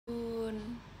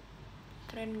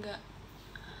kemarin nggak.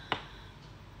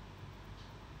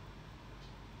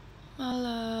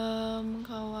 Malam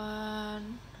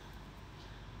kawan.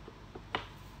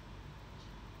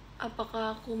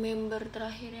 Apakah aku member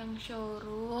terakhir yang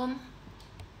showroom?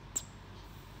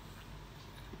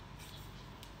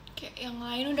 Kayak yang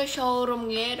lain udah showroom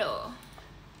gitu.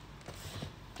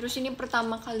 Terus ini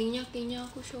pertama kalinya kayaknya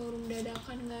aku showroom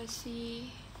dadakan gak sih?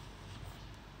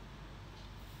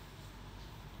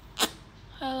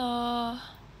 Halo.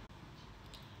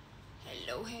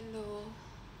 Hello.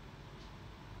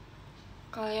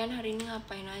 Kalian hari ini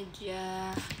ngapain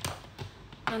aja?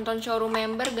 Nonton showroom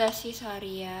member gak sih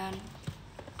seharian?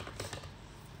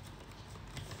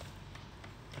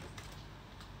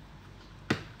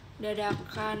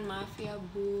 Dadakan, maaf ya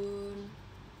bun.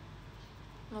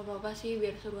 Gak apa-apa sih,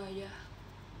 biar seru aja.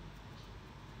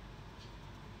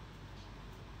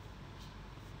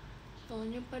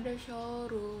 Soalnya pada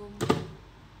showroom.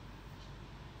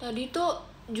 Tadi tuh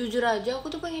jujur aja aku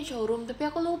tuh pengen showroom, tapi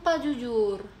aku lupa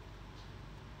jujur.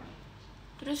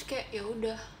 Terus kayak ya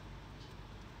udah.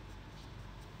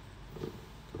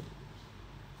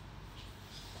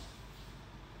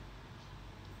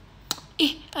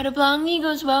 Ih, ada pelangi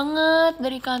gemes banget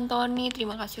dari Kantoni.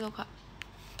 Terima kasih loh, Kak.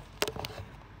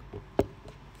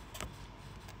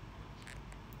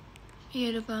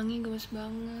 Iya, ada pelangi gemes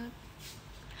banget.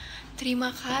 Terima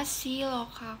kasih loh,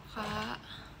 Kakak.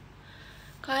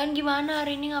 Kalian gimana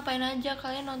hari ini, ngapain aja?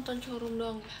 Kalian nonton showroom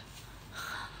doang ya?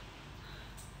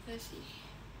 Gak sih.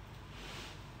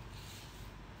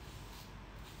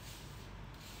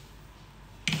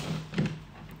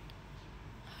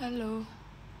 Halo.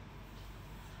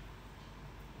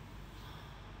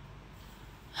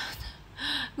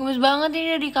 Gemes banget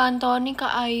ini dari Kantoni,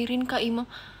 Kak Airin, Kak Imam.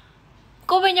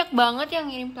 Kok banyak banget yang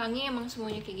ngirim pelangi? Emang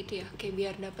semuanya kayak gitu ya? Kayak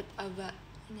biar dapet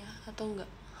abanya atau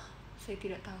enggak? Saya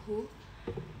tidak tahu.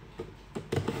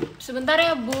 Sebentar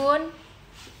ya bun.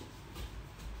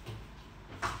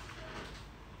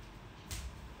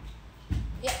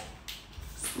 Ya.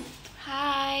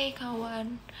 Hai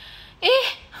kawan.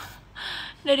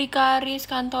 Dari Karis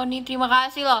Kantoni, terima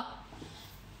kasih loh.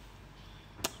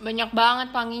 Banyak banget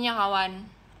pelanginya kawan.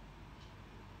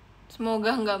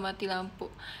 Semoga nggak mati lampu.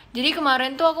 Jadi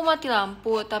kemarin tuh aku mati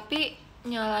lampu, tapi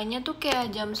nyalanya tuh kayak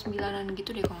jam 9-an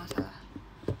gitu deh kalau nggak salah.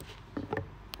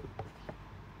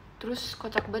 Terus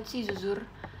kocak banget sih jujur.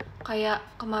 Kayak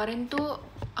kemarin tuh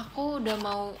aku udah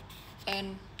mau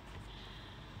end,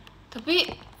 tapi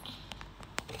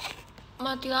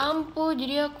mati lampu,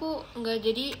 jadi aku nggak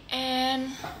jadi end.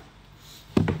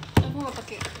 Aku nggak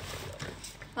pakai.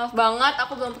 Maaf banget,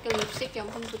 aku belum pakai lipstick, ya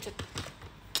ampun pucet.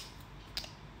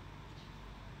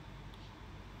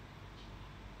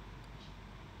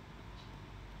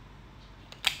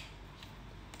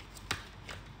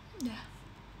 Dah.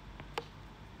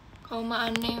 Kalau mah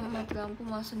aneh mati lampu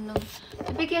malah seneng.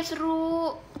 Tapi kayak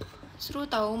seru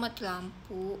tahu mati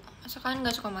lampu. Masa kalian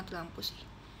nggak suka mati lampu sih?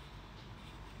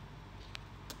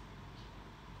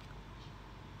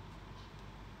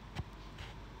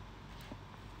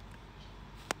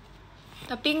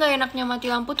 Tapi nggak enaknya mati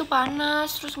lampu tuh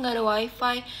panas, terus nggak ada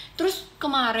wifi. Terus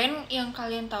kemarin yang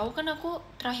kalian tahu kan aku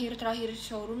terakhir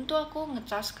showroom tuh aku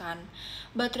ngecas kan.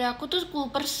 Baterai aku tuh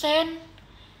 10%.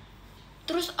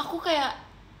 Terus aku kayak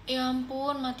ya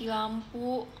ampun mati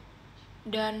lampu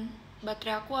dan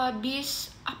baterai aku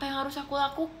habis. Apa yang harus aku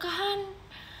lakukan?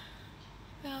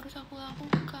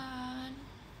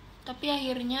 Tapi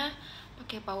akhirnya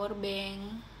pakai power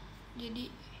bank. Jadi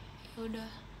ya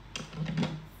udah.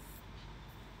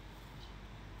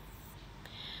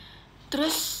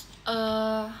 Terus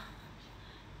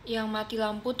yang mati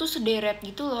lampu tuh sederet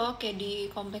gitu loh. Kayak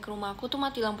di komplek rumahku tuh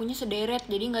mati lampunya sederet.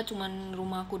 Jadi gak cuman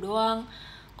rumahku doang.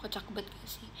 Kocak banget gak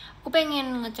sih? Aku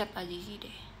pengen ngechat aja sih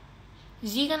deh.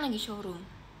 Z kan lagi showroom.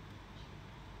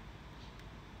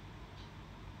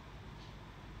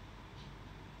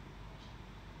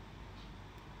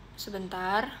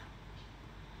 Sebentar.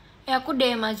 Aku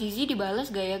DM Azizi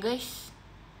dibales gak ya guys?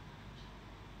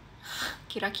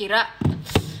 Kira-kira.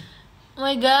 Oh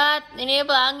my god, ini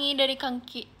pelangi dari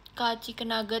Kak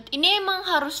Chicken Nugget. Ini emang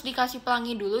harus dikasih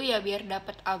pelangi dulu ya biar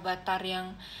dapat avatar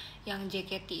yang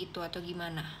JKT itu atau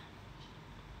gimana?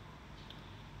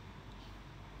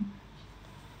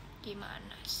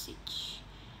 Gimana sih?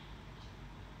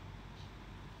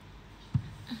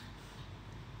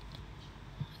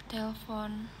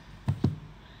 Telepon.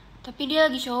 Tapi dia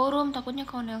lagi showroom, takutnya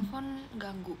kalau nelpon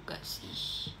ganggu gak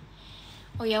sih?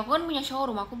 Oh ya, aku kan punya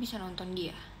showroom, aku bisa nonton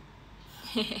dia.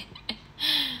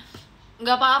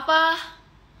 Gak apa-apa.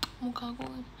 Muka aku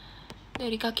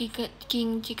dari kaki ke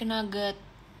King Chicken Nugget.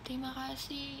 Terima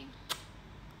kasih.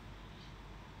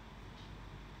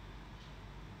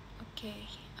 Oke,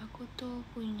 aku tuh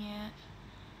punya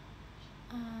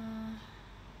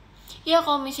ya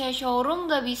kalau misalnya showroom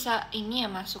nggak bisa ini ya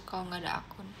masuk kalau nggak ada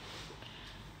akun.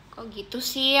 Kok gitu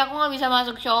sih, aku nggak bisa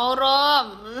masuk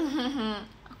showroom.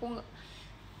 Aku nggak,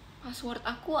 password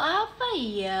aku apa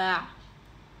ya?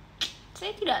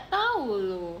 Saya tidak tahu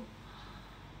loh.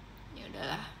 Ya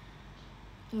udahlah,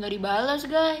 nggak dibalas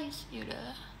guys. Ya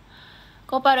udahlah.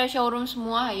 Kok pada showroom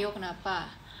semua? Ayo kenapa?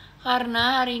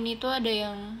 Karena hari ini tuh ada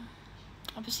yang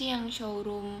apa sih yang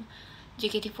showroom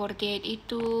JKT48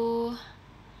 itu.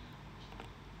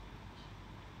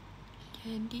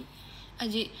 Jadi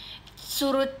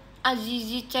suruh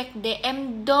Azizi cek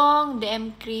DM dong,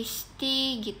 DM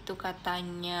Christy gitu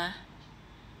katanya.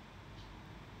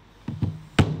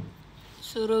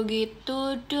 Suruh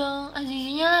gitu dong.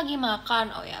 Azizinya lagi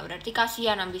makan. Oh ya, berarti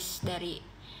kasihan abis dari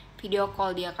video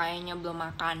call dia kayaknya belum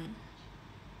makan.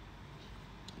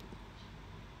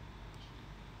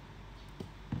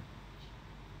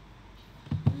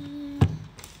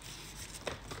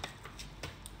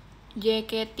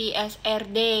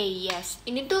 JKT48, yes.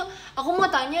 Ini tuh aku mau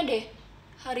tanya deh.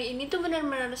 Hari ini tuh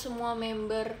benar-benar semua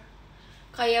member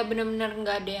kayak benar-benar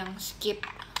nggak ada yang skip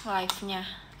live-nya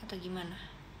atau gimana?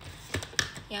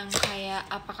 Yang kayak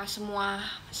apakah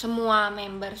semua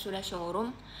member sudah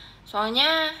showroom?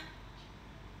 Soalnya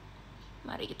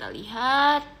mari kita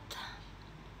lihat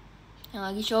yang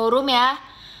lagi showroom ya.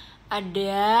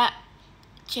 Ada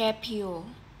Cepio,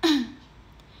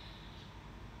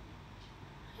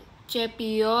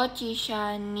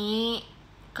 Cishani,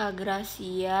 Kak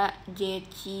Gracia,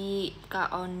 Jeci,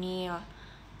 Kak Onil,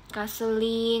 Kak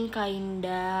Selin, Kak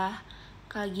Indah,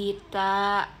 Kak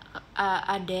Gita,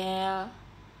 Adele,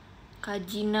 Kak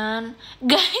Jinan.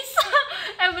 Guys,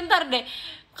 bentar deh.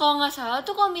 Kalau nggak salah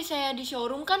tuh kalau misalnya di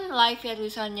showroom kan live ya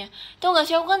tulisannya. Tau nggak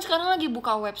sih, aku kan sekarang lagi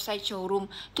buka website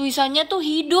showroom. Tulisannya tuh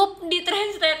hidup di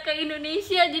translate ke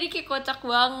Indonesia. Jadi kayak kocak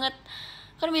banget.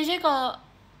 Kan biasanya kalau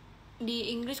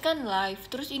di Inggris kan live,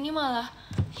 terus ini malah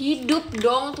hidup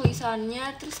dong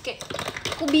tulisannya. Terus kayak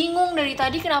aku bingung dari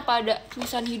tadi kenapa ada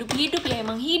tulisan hidup-hidup. Ya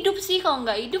emang hidup sih, kalau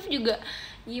nggak hidup juga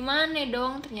gimana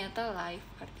dong. Ternyata live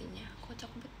artinya.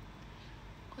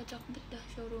 Kocak bet dah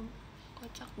showroom,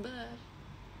 kocak bet.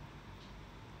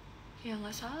 Ya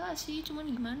nggak salah sih,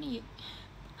 cuman gimana ya,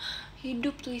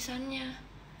 hidup tulisannya.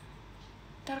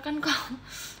 Ntar kan kalau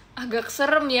agak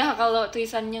serem ya kalau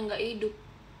tulisannya nggak hidup.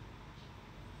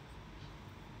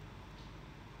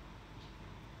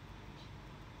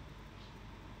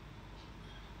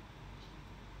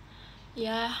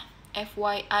 Ya,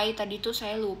 FYI tadi tuh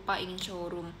saya lupa ingin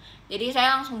showroom. Jadi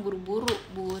saya langsung buru-buru,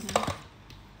 bun.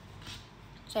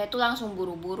 Saya tuh langsung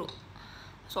buru-buru.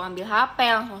 Langsung ambil HP,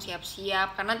 langsung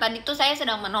siap-siap. Karena tadi tuh saya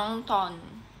sedang menonton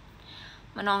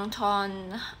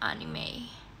anime.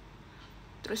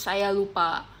 Terus saya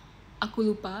lupa. Aku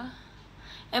lupa.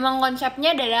 Emang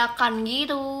konsepnya dadakan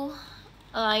gitu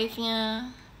live-nya.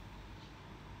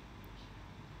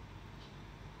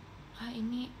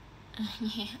 Ini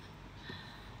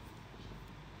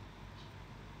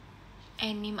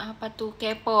anime apa tuh?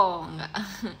 Kepo enggak?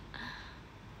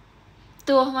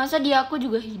 Tuh, masa dia aku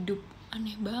juga hidup.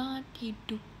 Aneh banget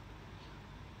hidup.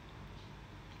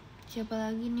 Siapa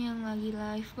lagi nih yang lagi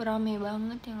live? Rame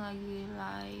banget yang lagi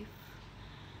live.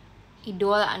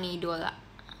 Idola nih, idola.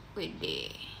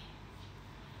 Wede.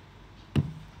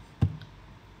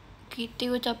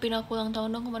 Kitty ucapin aku ulang tahun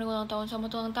dong. Kemarin ulang tahun.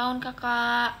 Selamat ulang tahun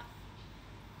kakak.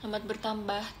 Selamat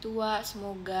bertambah tua.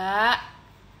 Semoga.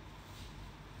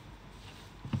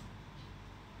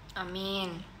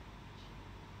 Amin.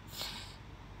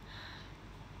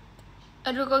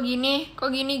 Aduh kok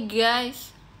gini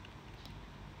guys.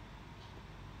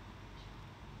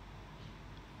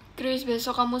 Chris,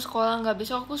 besok kamu sekolah nggak?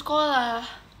 Besok aku sekolah.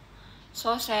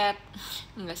 So sad.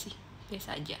 Enggak sih,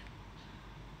 biasa aja.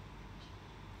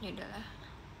 Ya udahlah.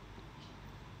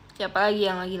 Siapa lagi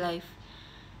yang lagi live?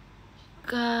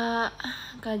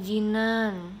 Kak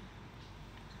Jinan,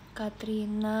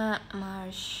 Katrina,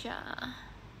 Marsha.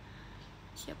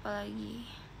 Siapa lagi?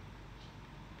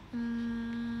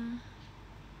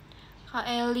 Kak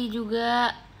Eli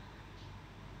juga.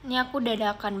 Ini aku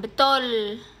dadakan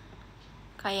betul.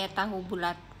 Kayak tahu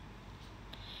bulat.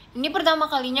 Ini pertama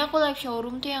kalinya aku live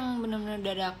showroom tuh yang benar-benar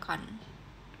dadakan.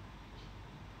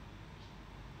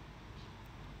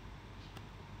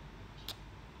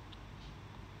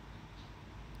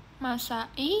 Masa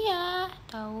iya,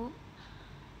 tahu.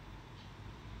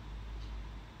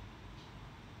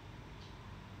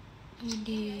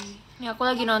 Ini aku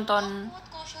lagi nonton.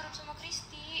 Kalau Showroom sama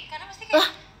Christy, karena pasti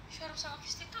kayak Showroom sama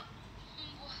Christy tuh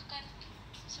membuahkan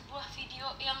sebuah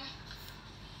video yang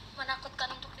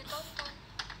menakutkan untuk ditonton.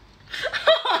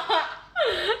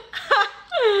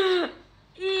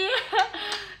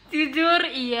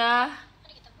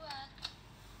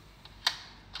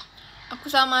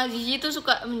 sama Azizi tuh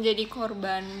suka menjadi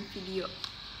korban video.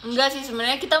 Enggak sih,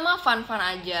 sebenarnya kita mah fun-fun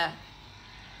aja.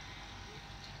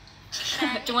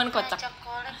 Cuman kocak. Ngajak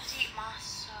collab sih,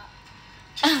 masa?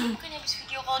 Mungkin habis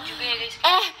video call juga ya guys.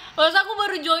 Masa aku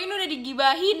baru join udah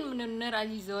digibahin. Bener-bener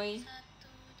Azizoy. 1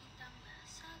 ditambah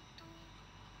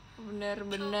 1.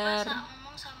 Bener-bener. Coba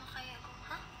ngomong sama kayak gue,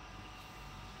 hah?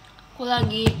 Aku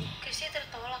lagi. Christy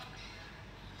tertolak.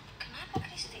 Kenapa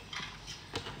Christy?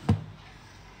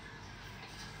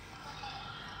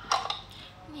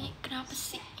 Nih kenapa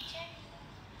sih?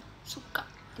 Suka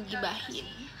gibahin.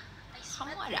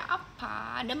 Kamu ada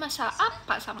apa? Ada masalah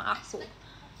apa sama aku?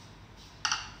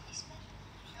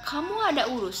 Kamu ada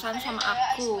urusan sama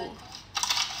aku?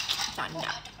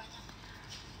 Canda.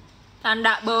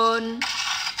 Canda Bon.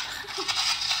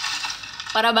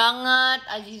 Parah banget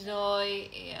Azizoy.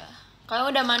 Iya.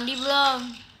 Kalian udah mandi belum?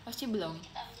 Pasti belum.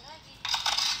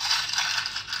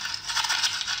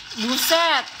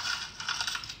 Buset.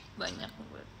 Banyak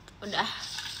banget. Udah.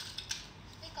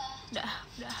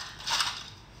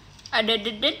 Ada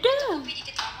dedede.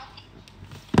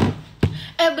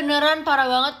 Beneran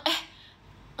parah banget.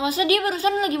 Masa dia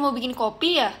barusan lagi mau bikin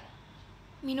kopi ya?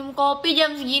 Minum kopi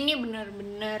jam segini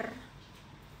bener-bener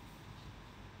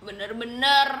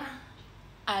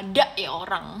ada ya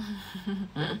orang.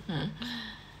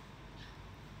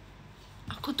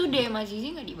 Aku tuh DM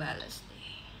Azizi gak dibales deh.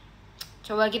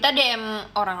 Coba kita DM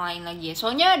orang lain lagi ya.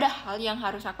 Soalnya ada hal yang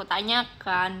harus aku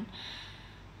tanyakan.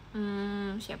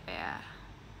 Siapa ya?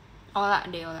 Ola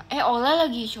deh, Ola. Ola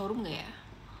lagi showroom gak ya?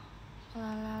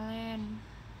 Ola Lalen.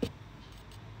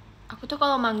 Aku tuh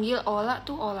kalau manggil Ola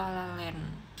tuh Ola Lalen.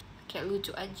 Kayak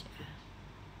lucu aja.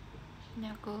 Ini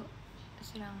aku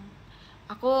sedang.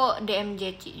 Aku DM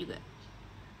Jeci juga.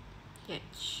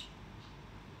 Jeci.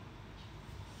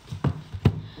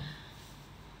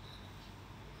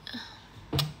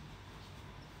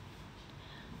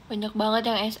 Banyak banget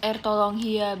yang SR, tolong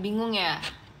Hia. Bingung ya?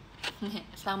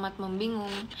 Selamat membingung.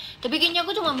 Tapi kayaknya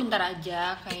aku cuma bentar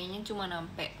aja. Kayaknya cuma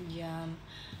sampai jam.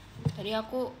 Tadi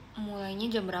aku mulainya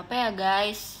jam berapa ya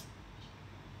guys?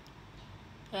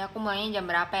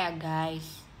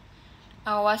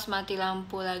 Awas mati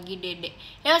lampu lagi dedek.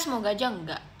 Ya semoga aja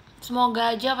enggak.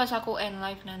 Semoga aja pas aku end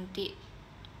live nanti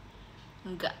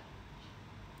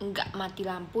enggak mati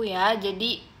lampu ya.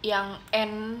 Jadi yang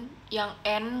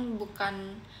end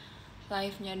bukan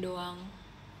live-nya doang,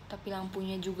 tapi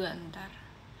lampunya juga ntar.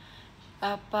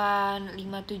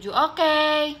 857.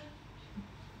 Oke.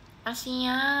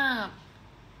 Siap.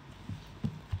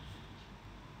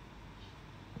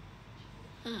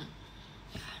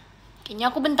 Kayaknya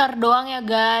aku bentar doang ya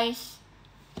guys.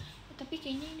 Tapi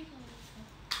kayaknya ini kalau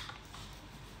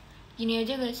gini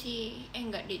aja gak sih?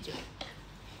 Enggak deh, jelek.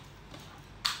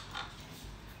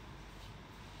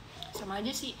 Sama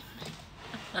aja sih.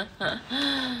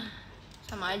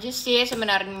 Sama aja sih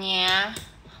sebenarnya.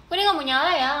 Kok ini gak mau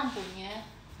nyala ya lampunya?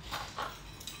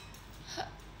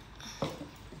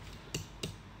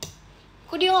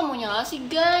 Kok dia gak mau nyala sih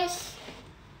guys?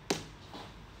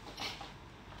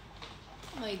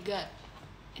 Oh my god.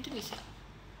 Itu bisa.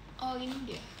 Oh ini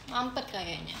dia. Mampet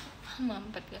kayaknya.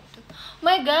 Mampet gak tuh? Oh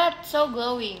my god, so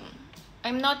glowing.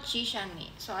 I'm not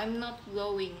Shishani, so I'm not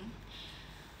glowing.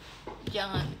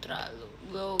 Jangan terlalu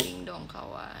glowing dong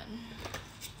kawan.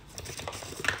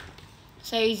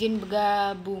 Saya izin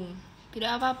bergabung.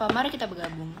 Tidak apa-apa, mari kita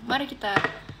bergabung. Mari kita.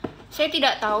 Saya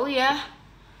tidak tahu ya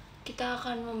kita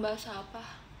akan membahas apa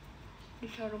di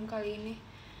showroom kali ini.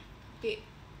 Tapi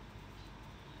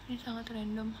ini sangat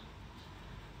random.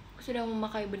 Aku sedang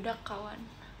memakai bedak kawan.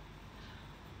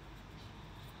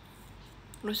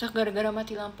 Rusak gara-gara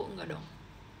mati lampu? Enggak dong.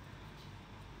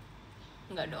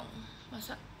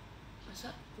 Masa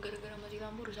gara-gara mati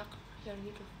lampu rusak? Jangan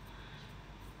gitu.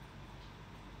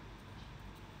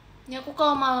 Ini aku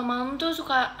kalau malam-malam tuh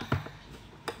suka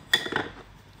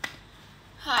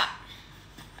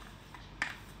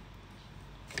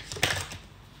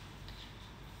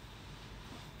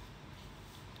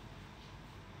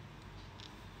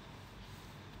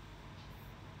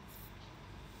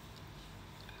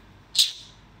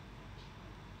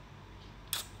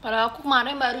Padahal aku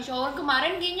kemarin baru showroom.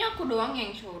 Kemarin kayaknya aku doang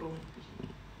yang showroom.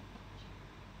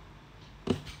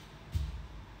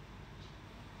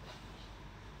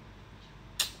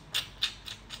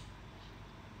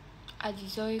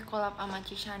 Azizoy collab sama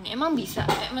Cishani. Emang bisa?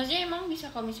 Maksudnya emang bisa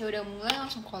kalau misalnya udah mulai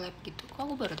langsung collab gitu. Kok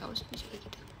aku baru tahu sih bisa kayak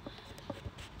gitu.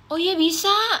 Oh iya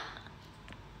bisa.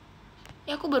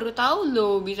 Ya aku baru tahu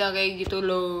loh bisa kayak gitu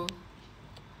loh.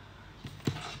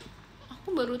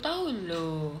 Aku baru tahu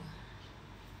loh.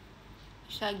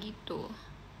 Bisa gitu.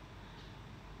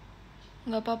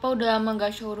 Nggak apa-apa, udah lama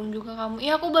gak showroom juga kamu.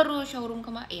 Iya, aku baru showroom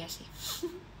kemarin. Iya sih.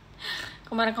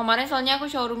 Kemarin-kemarin soalnya aku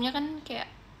showroomnya kan kayak,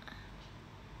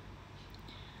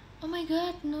 oh my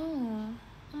god, no.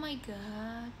 Oh my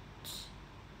god.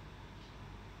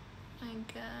 Oh my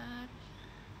god.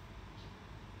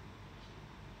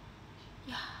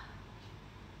 Ya.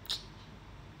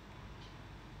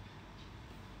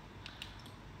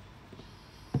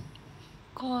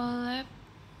 Collab.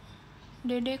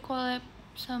 Dede collab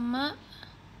sama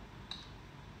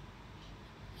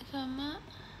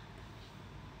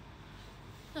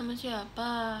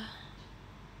siapa?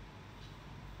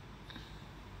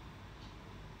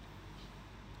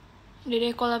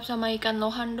 Dede collab sama ikan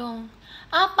lohan dong.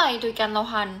 Apa itu ikan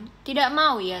lohan? Tidak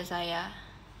mau ya saya.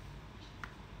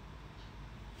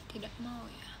 Tidak mau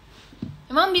ya.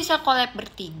 Emang bisa collab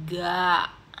bertiga?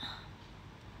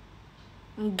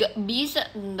 Nggak bisa,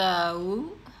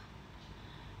 tahu.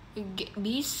 Nggak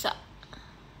bisa.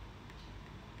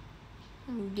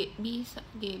 Nggak bisa,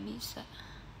 nggak bisa.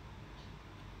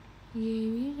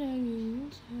 Nggak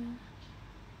bisa, nggak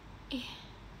bisa.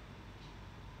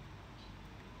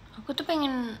 Aku tuh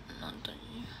pengen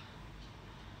nontonnya.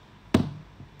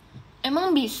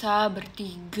 Emang bisa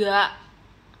bertiga?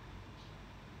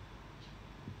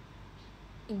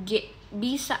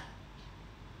 Bisa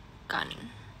kan?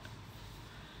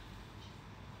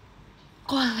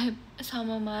 Collab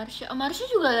sama Marsha. Marsha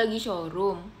juga lagi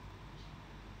showroom.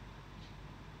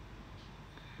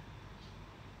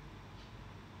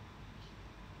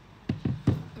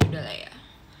 Udah lah ya.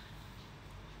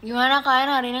 Gimana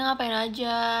kalian hari ini ngapain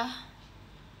aja?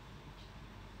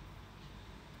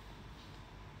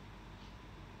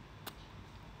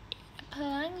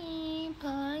 Pelangi.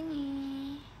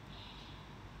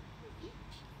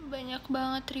 Banyak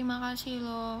banget, terima kasih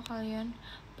loh kalian.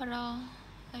 Padahal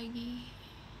lagi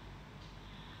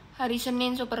hari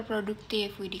Senin super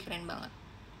produktif. Widih, keren banget.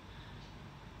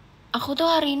 Aku tuh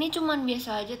hari ini cuman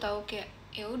biasa aja tahu, kayak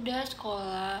ya udah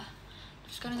sekolah.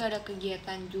 Terus kan nggak ada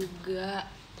kegiatan juga.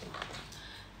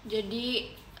 Jadi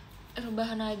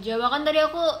rebahan aja. Bahkan tadi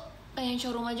aku pengen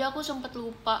showroom aja, aku sempet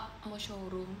lupa mau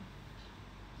showroom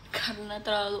karena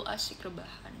terlalu asik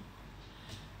rebahan.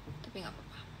 Tapi nggak apa-apa.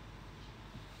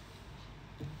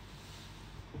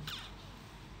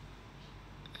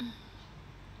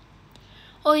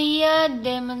 Oh iya,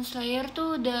 Demon Slayer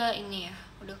tuh udah ini ya,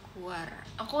 udah keluar.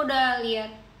 Aku udah lihat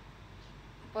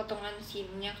potongan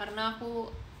scene-nya karena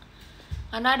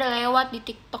ada lewat di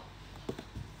TikTok.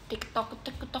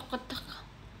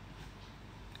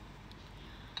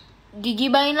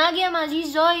 Digibain lagi sama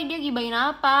Zizoy. Dia gibain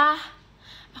apa?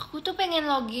 Aku tuh pengen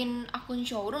login akun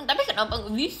showroom, tapi kenapa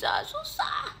nggak bisa?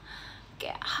 Susah.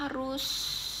 Kayak harus.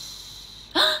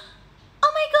 Oh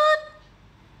my god.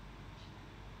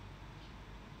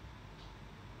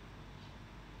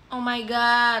 Oh my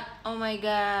god. Oh my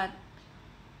god.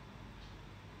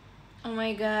 Oh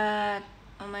my god.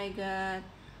 Oh my god.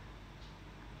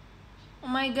 Oh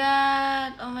my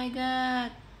god. Oh my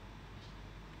god.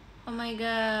 Oh my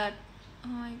god.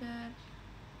 Oh my god.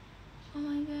 Oh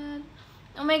my god.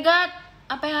 Oh my god.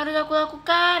 Apa yang harus aku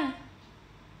lakukan?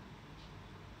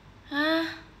 Hah?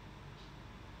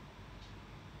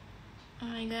 Oh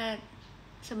my god.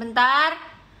 Sebentar.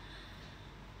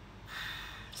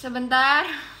 Sebentar.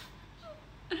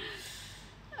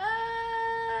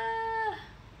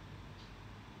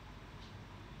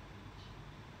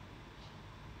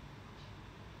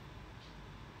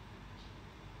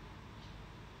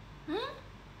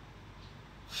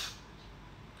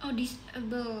 Oh,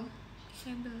 disable.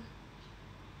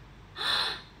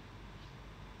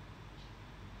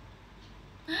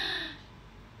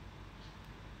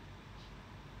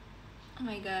 Oh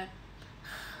my god.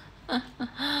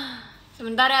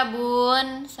 Sebentar ya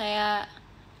bun, saya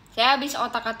habis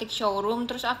otak-atik showroom,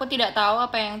 terus aku tidak tahu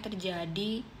apa yang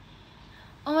terjadi.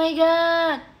 Oh my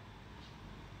god.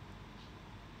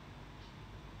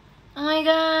 Oh my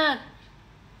god.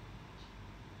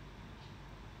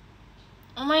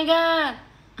 Oh my god.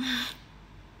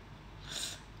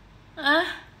 Ah?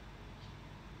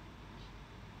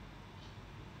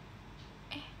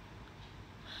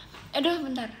 Aduh,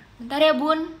 bentar ya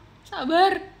bun,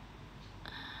 sabar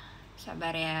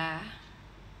ya.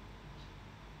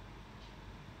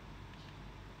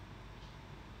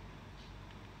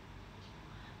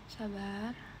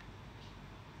 Sabar.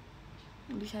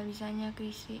 Bisa-bisanya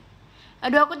Christy.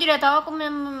 Aduh, aku tidak tahu aku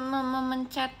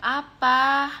mencet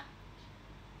apa.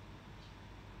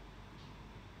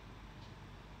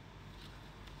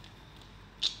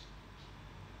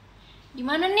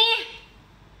 Gimana nih?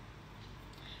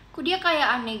 Kok dia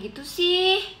kayak aneh gitu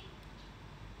sih?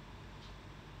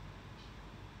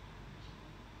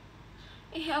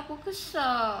 aku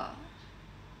kesel.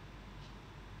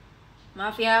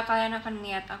 Maaf ya kalian akan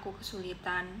melihat aku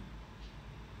kesulitan.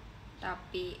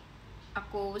 Tapi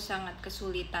aku sangat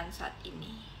kesulitan saat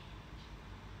ini.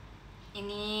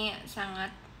 Ini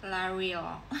sangat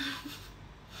real.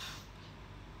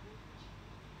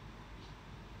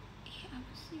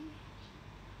 Apa sih?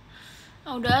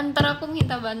 Udah, ntar aku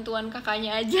minta bantuan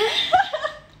kakaknya aja.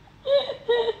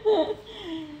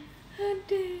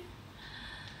 Aduh.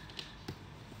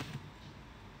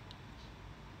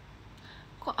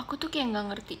 Kok aku tuh kayak nggak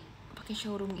ngerti pakai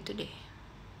showroom gitu deh.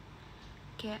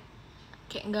 Kayak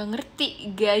nggak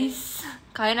ngerti guys.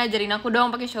 Kalian ajarin aku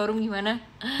dong pakai showroom gimana.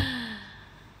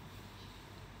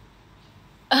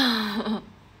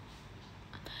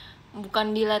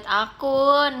 Bukan delete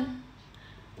akun.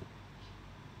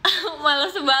 Malah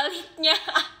sebaliknya.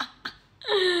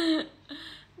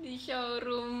 Di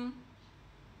showroom.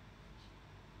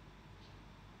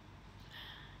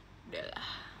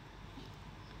 Udahlah.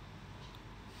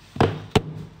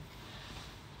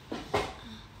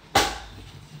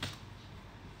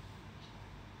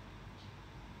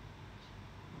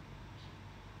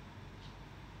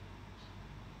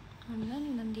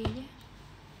 Nanti aja.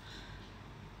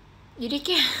 Jadi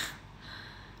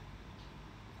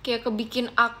kayak kebikin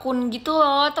akun gitu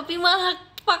loh, tapi malah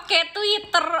pakai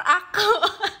Twitter aku.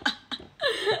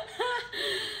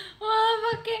 Malah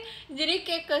pakai, jadi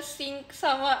kayak ke-sync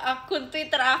sama akun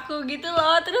Twitter aku gitu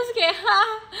loh. Terus kayak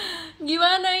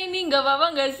gimana ini, nggak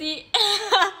apa-apa nggak sih?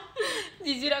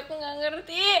 Jujur aku nggak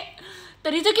ngerti.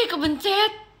 Tadi tuh kayak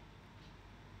kebencet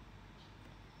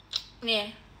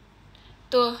nih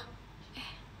tuh,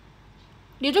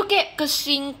 dia tuh kayak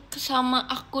ke-sync sama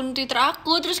akun Twitter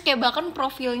aku. Terus kayak bahkan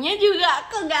profilnya juga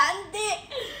aku ganti.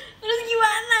 Terus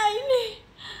gimana ini?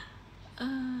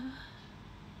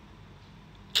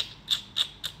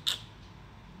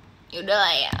 Yaudah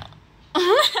lah ya.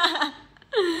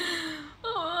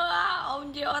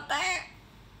 Om JOT.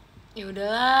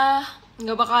 Yaudahlah,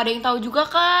 nggak bakal ada yang tahu juga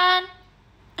kan.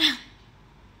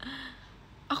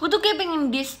 Aku tuh kayak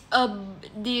pengen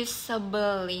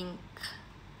disable link,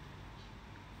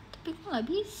 tapi gue nggak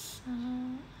bisa.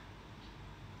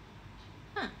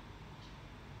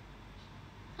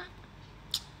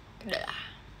 Udahlah.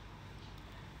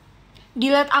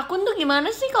 Delete akun tuh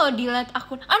gimana sih kalau delete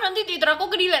akun? Nanti Twitter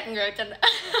aku ke-delete. Enggak, canda.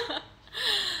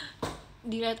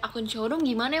 Delete akun showroom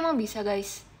gimana emang bisa,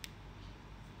 guys?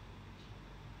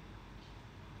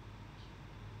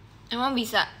 Emang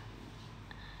bisa?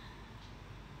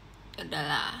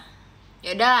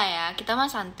 Yaudahlah ya, kita mah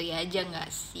santuy aja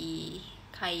nggak sih?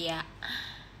 Kayak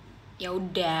ya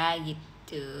udah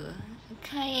gitu.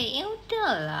 Kayak ya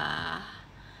udahlah.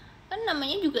 Kan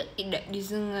namanya juga tidak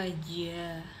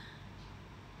disengaja.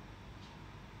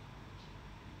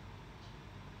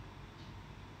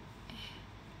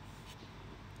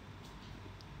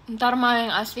 Ntar malah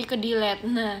yang asli ke delete.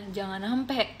 Nah, jangan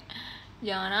sampai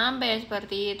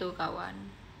seperti itu, kawan.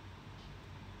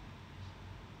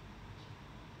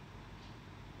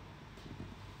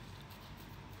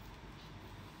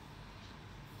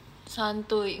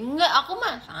 Santuy. Enggak, aku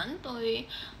mah santuy.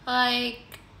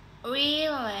 Like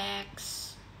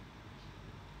relax,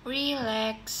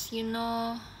 you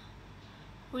know.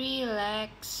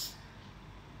 Relax.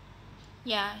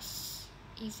 Yes,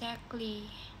 exactly.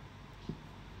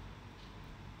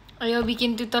 Ayo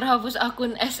bikin Twitter hapus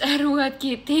akun SR buat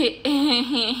Kitty.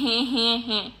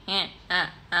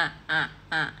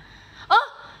 Oh,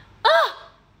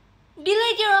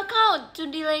 delete your account. To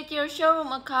delete your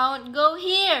showroom account, go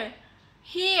here.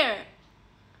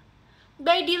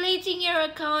 By deleting your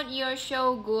account, your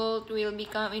show gold will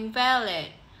become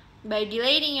invalid. By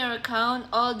deleting your account,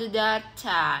 all the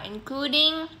data,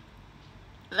 including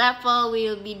level,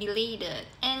 will be deleted,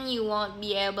 and you won't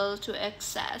be able to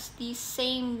access the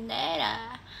same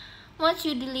data. Once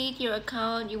you delete your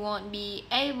account, you won't be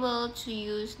able to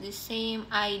use the same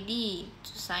ID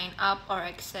to sign up or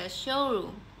access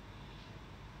Showroom.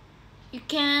 You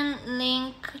can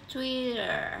link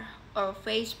Twitter or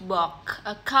Facebook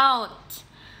account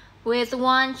with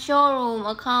one Showroom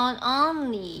account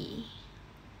only.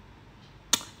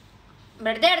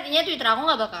 Berarti artinya Twitter aku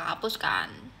nggak bakal hapus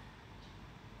kan?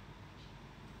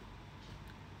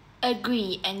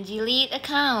 Agree and delete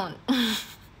account.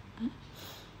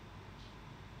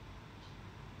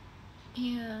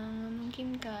 Ya nggak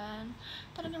mungkin kan.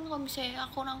 Tapi kan kalau misalnya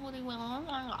akun aku tiba-tiba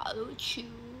nggak lucu.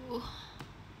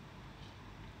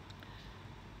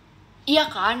 Iya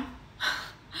kan?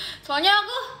 Soalnya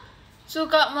aku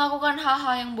suka melakukan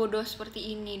hal-hal yang bodoh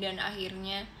seperti ini, dan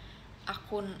akhirnya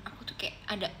akun aku tuh kayak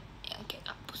ada yang kayak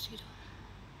hapus gitu.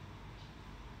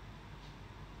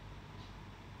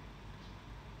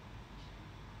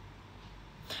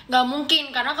 Nggak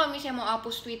mungkin, karena kalau misalnya mau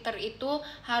hapus Twitter itu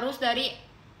harus dari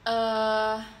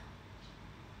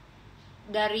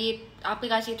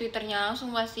aplikasi Twitternya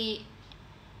langsung pasti,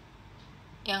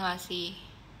 ya nggak sih?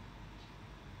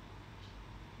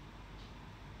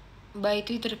 By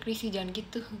Twitter Christy, jangan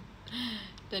gitu.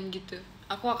 Dan gitu,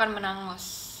 aku akan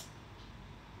menangos.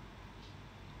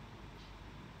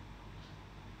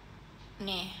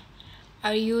 Nih,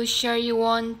 are you sure you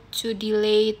want to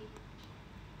delete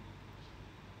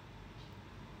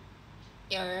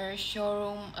your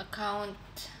showroom account?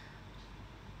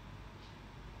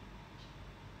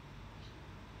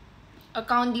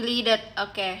 Account deleted.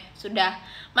 Oke, sudah.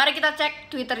 Mari kita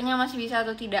cek Twitternya masih bisa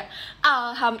atau tidak.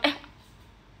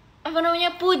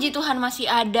 Puji Tuhan masih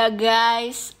ada,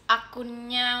 guys.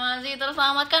 Akunnya masih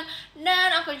terselamatkan dan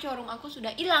akun showroom aku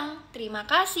sudah hilang. Terima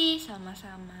kasih,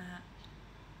 sama-sama.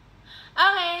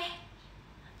 Oke.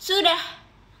 Sudah.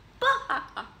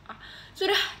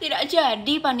 Sudah tidak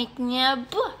jadi paniknya.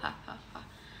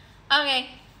 Oke.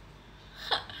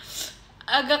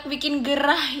 Agak bikin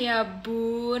gerah ya,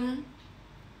 Bun.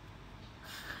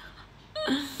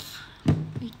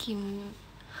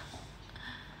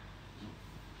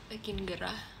 bikin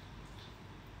gerah.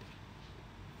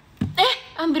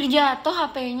 Hampir jatuh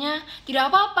HP-nya. Tidak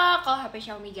apa-apa, kalau HP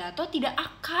Xiaomi jatuh tidak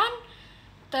akan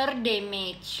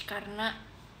terdamage karena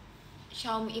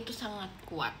Xiaomi itu sangat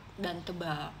kuat dan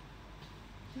tebal.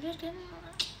 Lihat kan,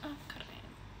 keren.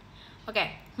 Oke.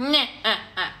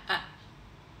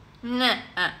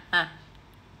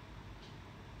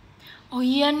 Oh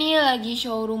iya nih, lagi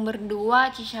showroom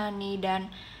berdua, Cishani dan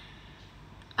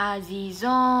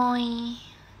Azizoy.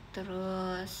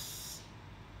 Terus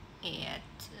iya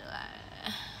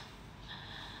lah.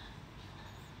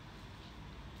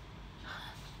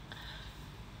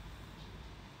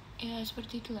 Ya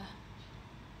seperti itulah.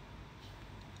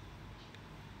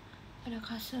 Ada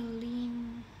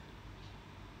Kaselin.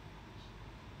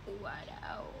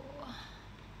 Wadaw.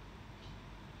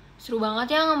 Seru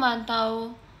banget ya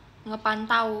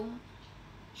ngepantau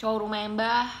showroom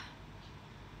Mbah.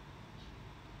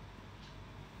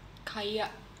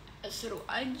 Kayak seru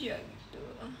aja gitu.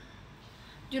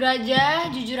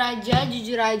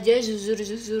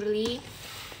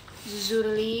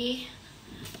 Jujurli.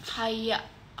 Kayak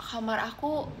kamar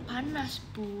aku panas,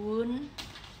 Bun.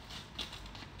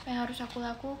 Apa yang harus aku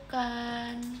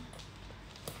lakukan?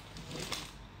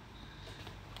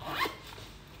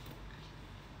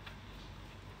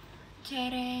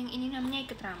 Cereng, ini namanya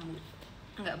ikat rambut.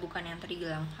 Enggak, bukan yang tadi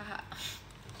gelang. Haha.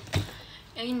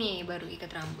 Yang ini baru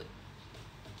ikat rambut.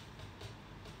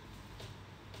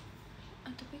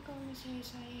 Tapi kalau misalnya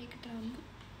saya ikat rambut,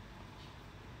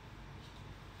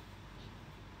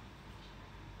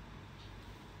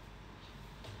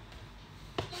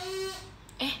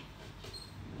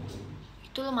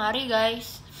 itu lemari,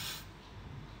 guys.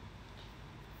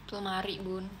 Itu lemari,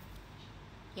 Bun.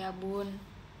 Ya, Bun.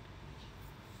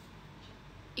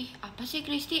 Apa sih,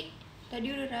 Christy? Tadi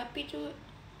udah rapi, cuy.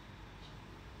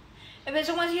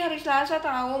 Besok masih hari Selasa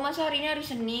tahu, masa hari ini hari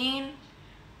Senin?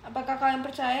 Apakah kalian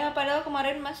percaya? Padahal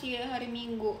kemarin masih hari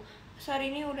Minggu. Masa hari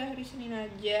ini udah hari Senin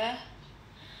aja.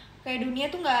 Kayak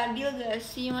dunia tuh nggak adil gak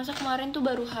sih? Masa kemarin tuh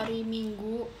baru hari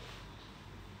Minggu,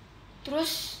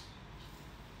 terus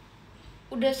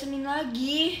udah Senin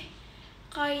lagi.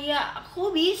 Kayak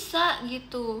aku bisa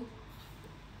gitu,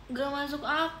 gak masuk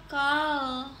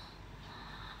akal.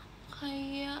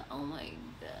 Kayak oh my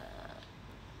god,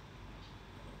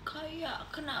 kayak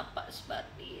kenapa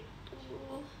seperti itu?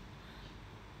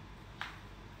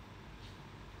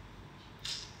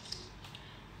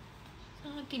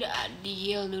 Sangat tidak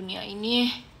adil dunia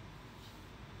ini.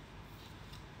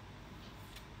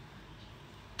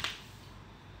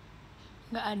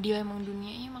 Gak adil emang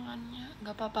dunianya, makanya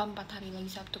gak apa-apa 4 hari lagi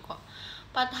Sabtu kok.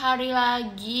 4 hari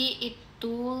lagi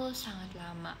itu sangat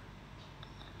lama.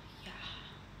 Ya,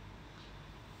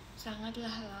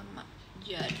 sangatlah lama.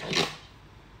 Jadi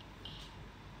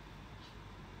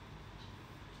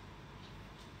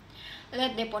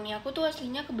lihat deh, poni aku tuh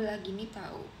aslinya kebelah gini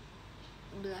tahu,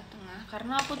 belah tengah,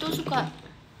 karena aku tuh suka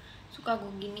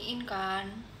gue giniin kan,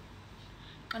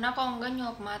 karena kalau enggak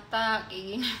nyolok mata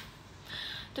kayak gini.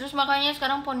 Terus makanya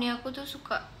sekarang poni aku tuh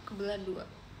suka kebelah dua.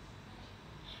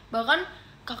 Bahkan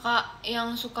kakak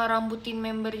yang suka rambutin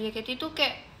member JKT itu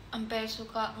kayak sampai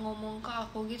suka ngomong ke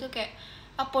aku gitu kayak,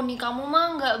 poni kamu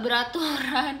mah nggak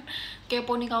beraturan, kayak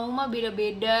poni kamu mah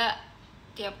beda-beda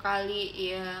tiap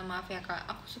kali. Ya maaf ya kak,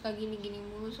 aku suka gini-gini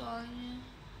mulu soalnya.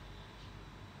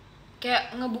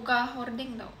 Kayak ngebuka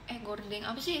hording tau, gordeng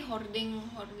apa sih, hording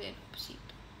apa sih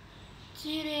itu,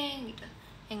 cireng gitu.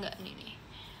 Enggak, ini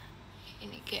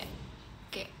kayak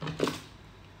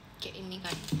kayak ini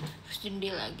kan, terus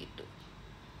jendela gitu.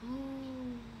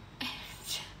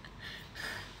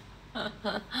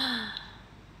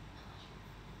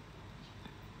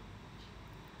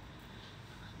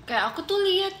 Kayak aku tuh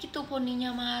lihat gitu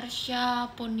poninya Marsha,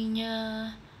 poninya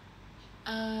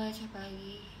siapa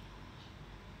lagi?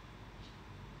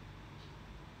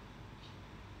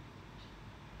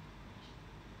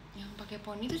 Yang pakai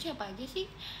poni tuh siapa aja sih?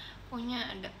 Pokoknya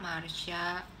ada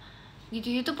Marsha.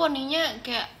 Gitu-gitu poninya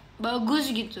kayak bagus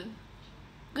gitu.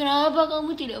 Kenapa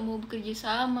kamu tidak mau bekerja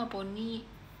sama, Poni?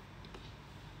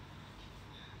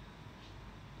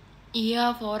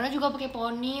 Iya, Flora juga pakai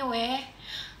poni, weh.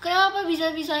 Kenapa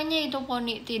bisa-bisanya itu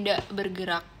poni tidak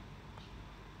bergerak?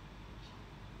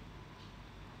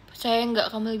 Percaya nggak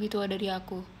kamu lebih tua dari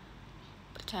aku?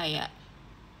 Percaya.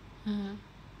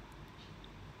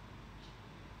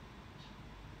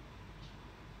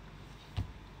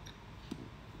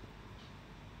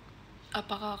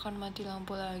 Apakah akan mati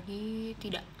lampu lagi?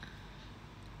 Tidak.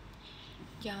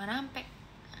 Jangan sampai.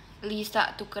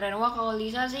 Lisa tuh keren. Wah, kalau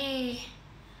Lisa sih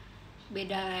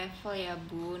beda level ya,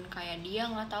 Bun. Kayak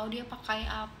dia nggak tahu dia pakai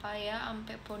apa ya,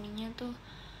 sampai poninya tuh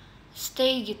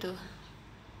stay gitu.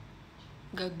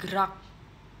 Gak gerak.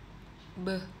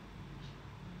 Beh.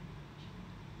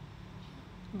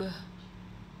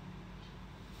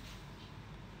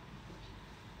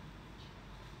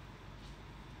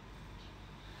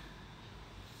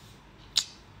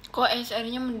 Kok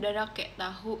SR-nya mendadak kayak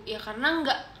tahu? Ya karena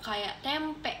nggak kayak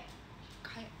tempe,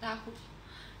 kayak tahu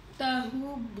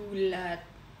bulat,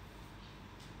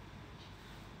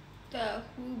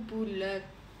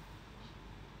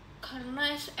 karena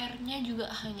SR-nya juga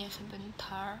hanya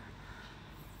sebentar.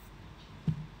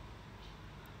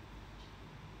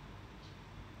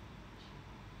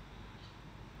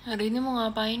 Hari ini mau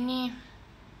ngapain nih?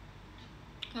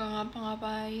 Gak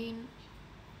ngapa-ngapain.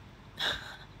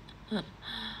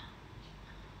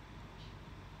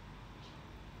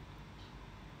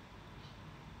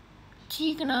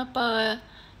 Ci, kenapa?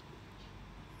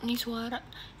 Ini suara.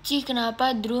 Ci,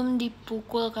 kenapa drum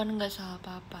dipukul kan nggak salah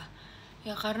apa-apa?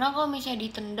 Ya karena kalau misalnya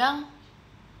ditendang,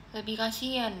 lebih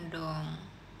kasihan dong.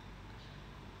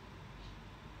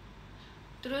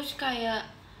 Terus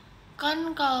kayak,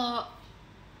 kan kalau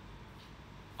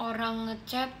orang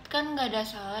ngechat kan nggak ada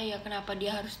salah ya, kenapa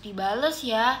dia harus dibales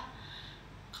ya?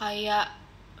 Kayak,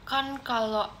 kan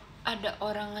kalau ada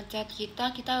orang ngechat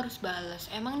kita harus bales.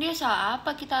 Emang dia salah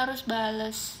apa kita harus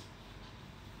bales?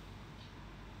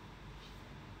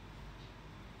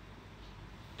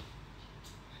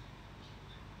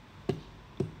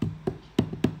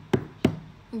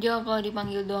 Jo, kalau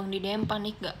dipanggil doang di DM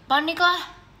panik gak? Panik lah.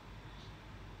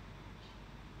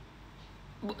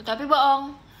 Tapi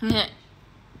bohong.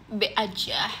 B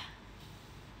aja.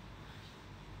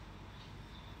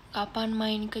 Kapan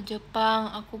main ke Jepang?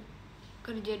 Aku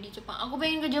kerja di Jepang. Aku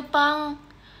pengen ke Jepang.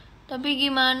 Tapi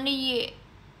gimana ya?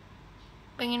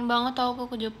 Pengen banget tau aku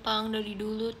ke Jepang dari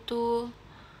dulu tuh.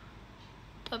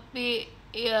 Tapi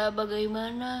ya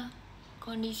bagaimana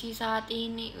kondisi saat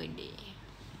ini, udah.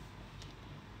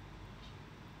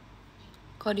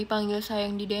 Kalau dipanggil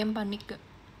sayang di DM panik gak?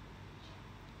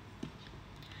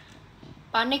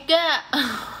 Panik gak?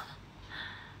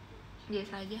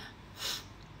 Biasa aja.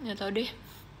 Nggak tau deh.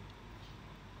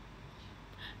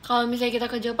 Kalau misalnya kita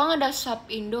ke Jepang ada sub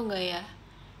Indo nggak ya?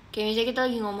 Kayak misalnya kita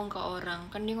lagi ngomong ke orang,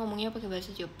 kan dia ngomongnya pakai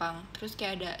bahasa Jepang, terus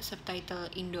kayak ada subtitle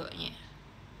Indonya,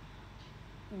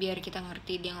 biar kita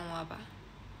ngerti dia ngomong apa.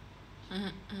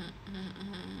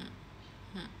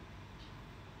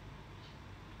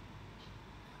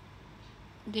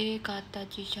 Deh kata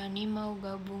Cicani mau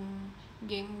gabung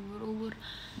geng ubur-ubur.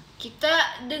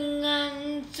 Kita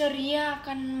dengan ceria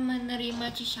akan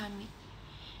menerima Cicani.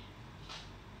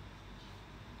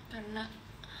 Karena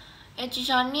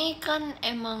Cicani kan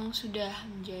emang sudah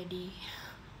menjadi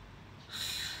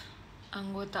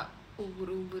anggota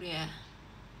ubur-ubur ya.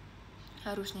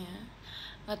 Harusnya.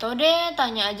 Gak tau deh,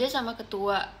 tanya aja sama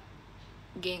ketua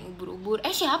geng ubur-ubur.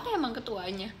 Siapa emang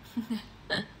ketuanya?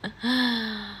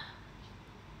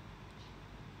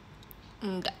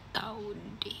 Nggak tahu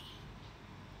deh.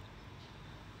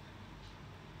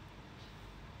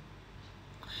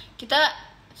 Kita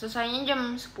selesainya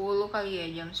jam 10 kali ya,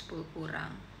 jam 10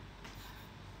 kurang.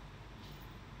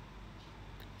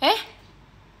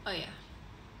 Oh ya.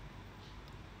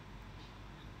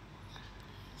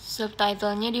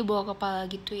 Subtitlenya di bawah kepala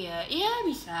gitu ya. Iya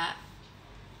bisa.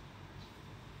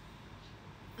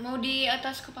 Mau di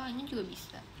atas kepalanya juga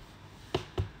bisa.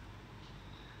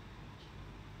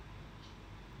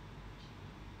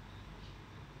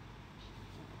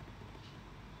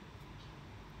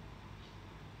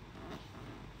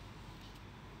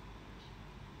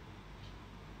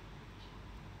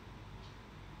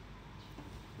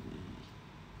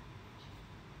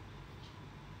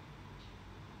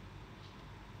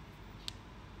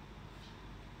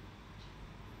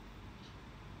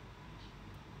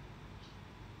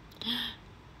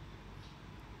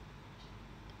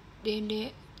 Dede,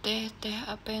 teh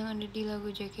apa yang ada di lagu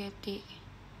JKT?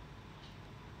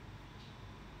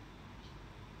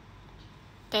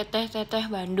 Teteh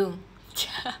Bandung.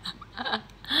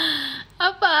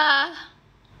 Apa?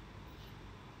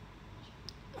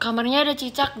 Kamarnya ada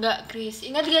cicak gak, Chris?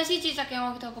 Ingat gak sih cicak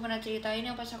yang waktu aku pernah ceritain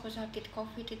yang pas aku sakit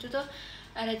covid itu tuh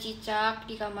ada cicak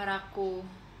di kamar aku.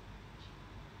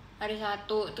 Ada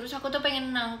satu, terus aku tuh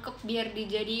pengen nangkep biar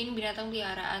dijadiin binatang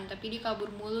peliharaan, tapi dia kabur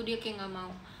mulu, dia kayak nggak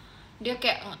mau. Dia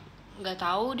kayak nggak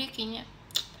tahu, dia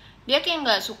kayak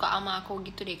nggak suka sama aku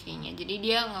gitu deh kayaknya. Jadi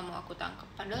dia nggak mau aku tangkep.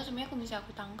 Padahal sebenarnya aku bisa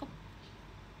aku tangkep.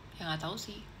 Ya nggak tahu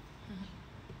sih.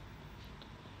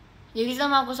 Jadi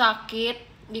sama aku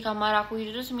sakit di kamar aku itu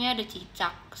tuh sebenarnya ada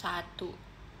cicak satu.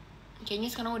 Kayaknya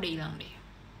sekarang udah hilang deh.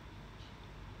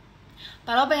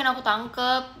 Padahal pengen aku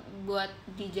tangkep buat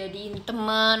dijadiin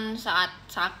temen saat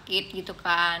sakit gitu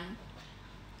kan,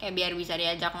 kayak biar bisa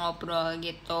diajak ngobrol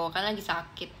gitu kan, lagi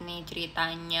sakit nih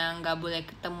ceritanya, nggak boleh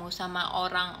ketemu sama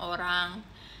orang-orang,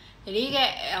 jadi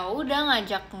kayak ya udah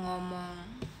ngajak ngomong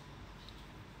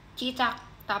cicak,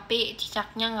 tapi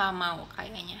cicaknya nggak mau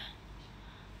kayaknya,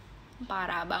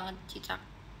 parah banget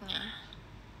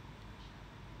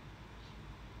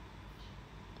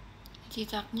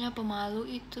cicaknya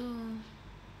pemalu itu.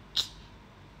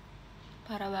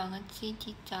 Parah banget sih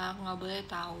cicak, nggak boleh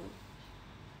tahu.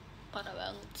 Parah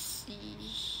banget sih.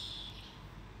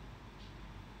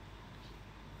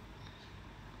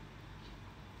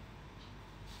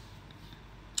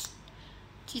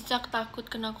 Cicak takut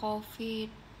kena covid.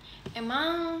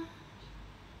 Emang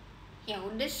ya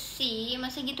udah sih,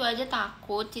 masa gitu aja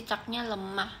takut, cicaknya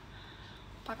lemah.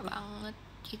 Parah banget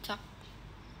cicak.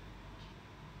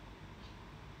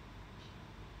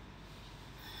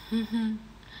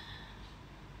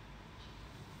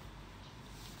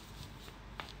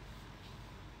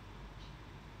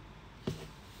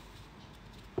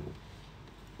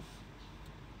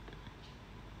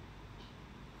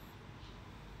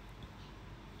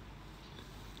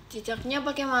 Cicaknya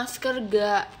pakai masker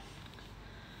gak?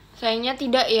 Sayangnya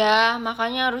tidak ya,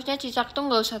 makanya harusnya cicak tuh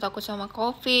nggak usah takut sama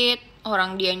covid.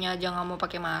 Orang dianya aja nggak mau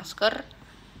pakai masker,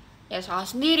 ya salah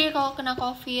sendiri kalau kena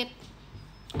covid.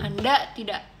 Anda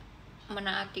tidak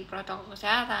menaati protokol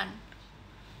kesehatan.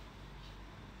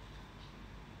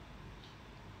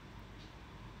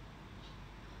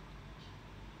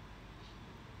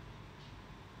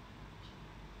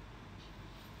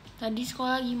 Tadi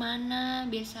sekolah gimana?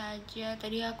 Biasa aja.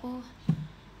 Tadi aku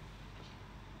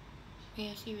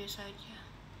ya sih biasa aja.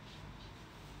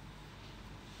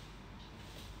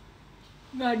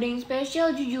 Gak ada yang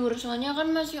spesial jujur, soalnya kan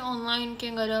masih online,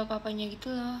 kayak gak ada apa-apanya gitu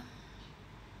loh.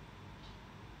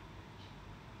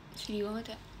 Sedih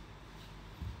banget ya.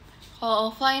 Kalau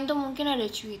offline tuh mungkin ada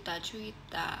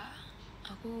cuita.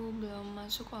 Aku belum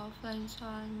masuk offline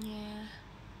soalnya.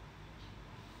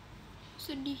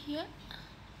 Sedih ya.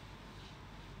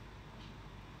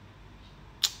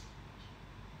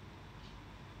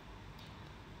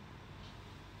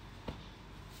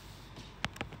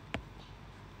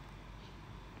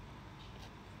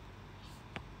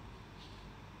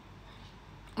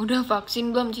 Udah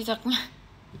vaksin belum cicaknya?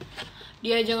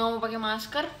 Dia aja nggak mau pakai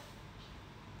masker.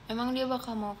 Emang dia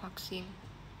bakal mau vaksin?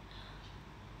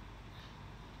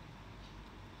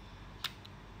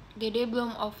 Dede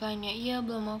belum offline ya? Iya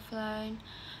belum offline.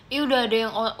 Udah ada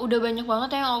yang udah banyak banget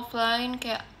yang offline,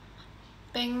 kayak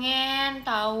pengen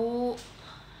tahu.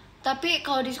 Tapi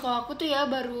kalau di sekolah aku tuh ya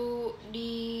baru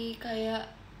kayak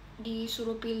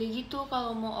disuruh pilih gitu,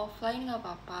 kalau mau offline nggak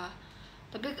apa-apa.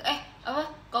 Tapi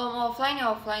kalau mau offline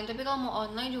ya offline, tapi kalau mau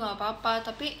online juga nggak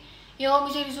apa-apa. Tapi ya kalau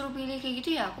misalnya disuruh pilih kayak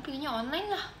gitu ya aku pilihnya online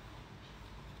lah.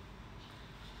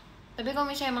 Tapi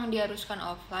kalau misalnya emang diharuskan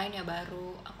offline ya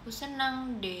baru aku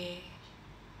senang deh.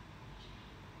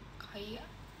 Kayak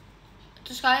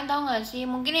terus kalian tahu nggak sih,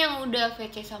 mungkin yang udah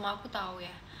VC sama aku tahu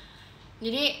ya.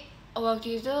 Jadi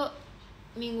waktu itu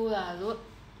minggu lalu,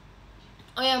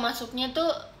 oh ya masuknya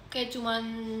tuh kayak cuman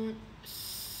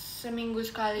seminggu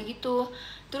sekali gitu.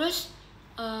 Terus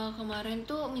kemarin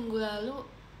tuh minggu lalu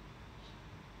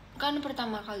kan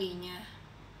pertama kalinya,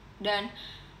 dan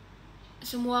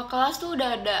semua kelas tuh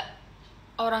udah ada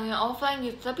orang yang offline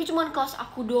gitu, tapi cuman kelas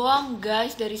aku doang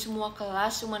guys, dari semua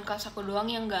kelas cuman kelas aku doang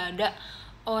yang nggak ada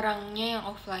orangnya yang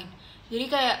offline. Jadi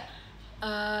kayak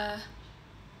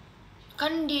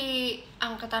kan di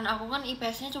angkatan aku kan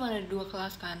IPS-nya cuma ada 2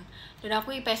 kelas kan, dan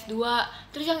aku IPS 2.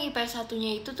 Terus yang IPS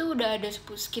satunya itu tuh udah ada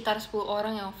sekitar 10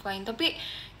 orang yang offline, tapi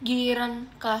giliran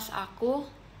kelas aku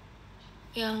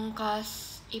yang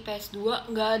kelas IPS 2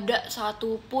 nggak ada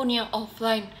satupun yang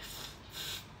offline.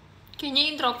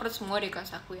 Kayaknya introvert semua deh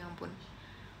kelas aku, ya ampun.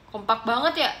 kompak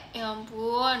banget ya. Ya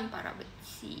ampun, parah banget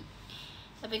sih.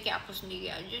 Tapi kayak aku sendiri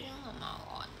aja nggak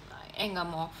mau online, nggak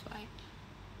mau offline.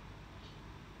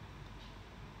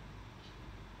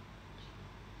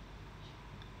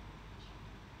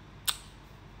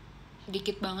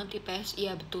 Dikit banget IPS,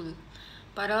 iya betul.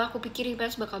 Padahal aku pikir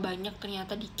IPS bakal banyak,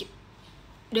 ternyata dikit.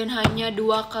 Dan hanya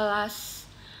 2 kelas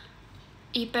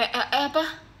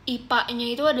IPA-nya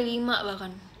itu ada 5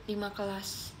 bahkan 5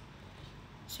 kelas.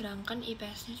 Sedangkan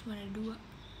IPS-nya cuma ada 2.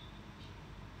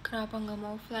 Kenapa nggak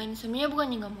mau offline? Sebenarnya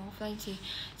bukannya nggak mau offline sih.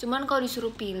 Cuman kalau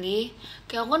disuruh pilih,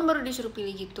 kayak aku kan baru disuruh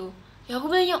pilih gitu. Ya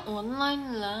aku pilihnya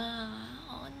online lah.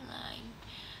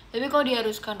 Tapi kalau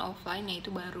diharuskan offline ya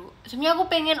itu baru. Sebenarnya aku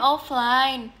pengen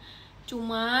offline.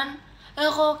 Cuman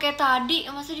kalau kayak tadi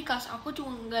masa di kelas aku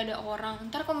cuma nggak ada orang.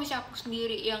 Ntar kalau misalnya aku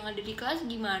sendiri yang ada di kelas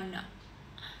gimana?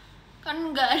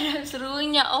 Kan nggak ada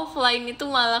serunya. Offline itu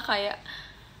malah kayak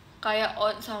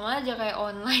sama aja kayak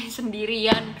online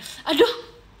sendirian. Aduh.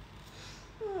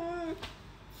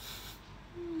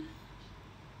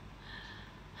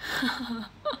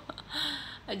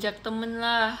 Ajak temen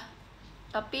lah.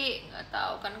 Tapi nggak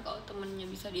tahu kan kalau temennya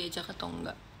bisa diajak atau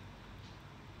enggak.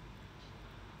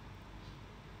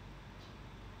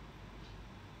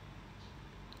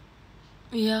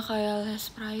 Iya kayak les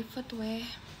private weh.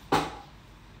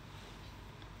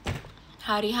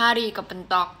 Hari-hari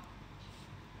kepentok.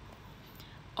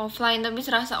 Offline tapi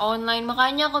serasa online.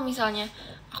 Makanya kalau misalnya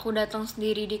aku datang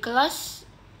sendiri di kelas,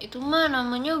 itu mah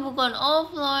namanya bukan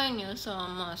offline, ya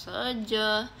sama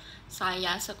saja.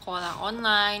 Saya sekolah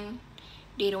online.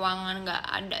 Di ruangan nggak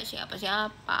ada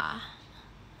siapa-siapa.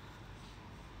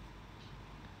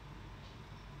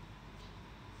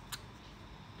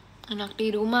 Enak di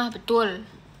rumah, betul.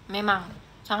 Memang,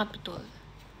 sangat betul.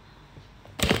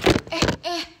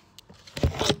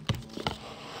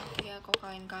 Ya kok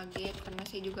kalian kaget, karena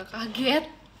saya juga kaget.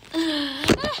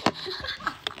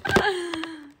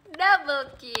 Double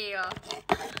kill.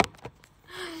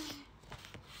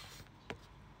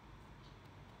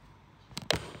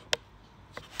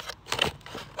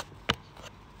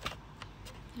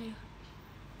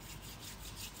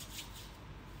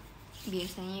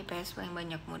 Biasanya IPS paling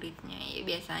banyak muridnya, ya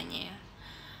biasanya ya.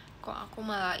 Kok aku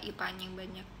malah IPA-nya yang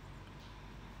banyak.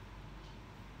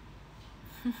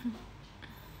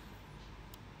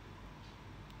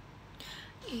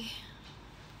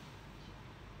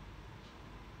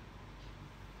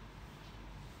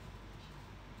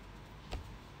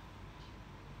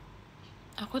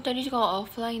 Aku tadi kalau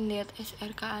offline lihat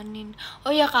SR Kak Anin.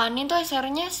 Oh ya Kak Anin tuh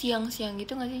SR-nya siang-siang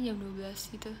gitu nggak sih, jam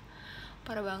 12 gitu.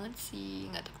 Parah banget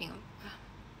sih, nggak tapi nggak apa.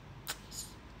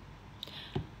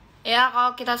 Ya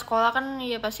kalau kita sekolah kan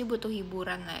ya pasti butuh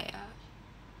hiburan lah ya.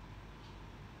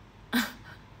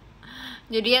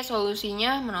 Jadi ya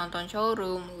solusinya menonton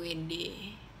Showroom, WD.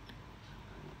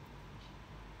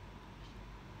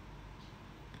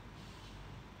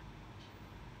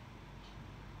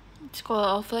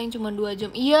 Sekolah offline cuma 2 jam.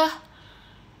 Iya.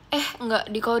 Enggak,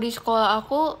 kalau di sekolah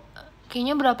aku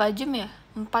kayaknya berapa jam ya?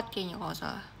 4 kayaknya kalau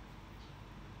salah.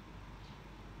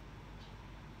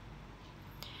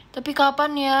 Tapi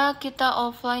kapan ya kita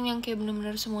offline yang kayak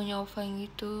bener-bener semuanya offline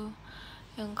gitu,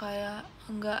 yang kayak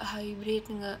enggak hybrid,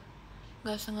 enggak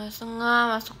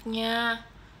setengah-setengah masuknya.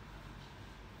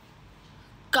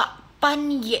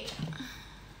 Kapan ya?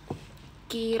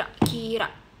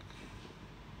 Kira-kira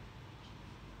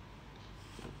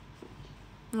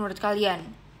menurut kalian?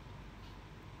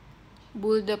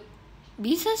 Build up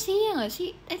bisa sih ya nggak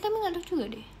sih? Tapi nggak tahu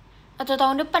juga deh. Atau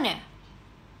tahun depan ya?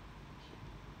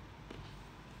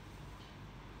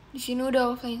 Di sini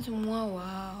udah offline semua,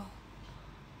 wow,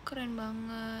 keren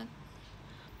banget.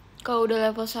 Kalau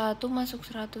udah level 1 masuk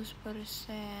 100%.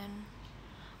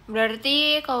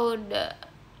 Berarti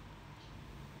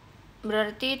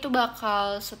itu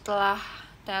bakal setelah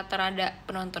teater ada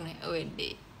penonton ya,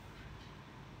 WD.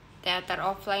 Teater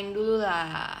offline dulu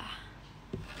lah.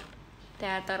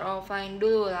 Teater offline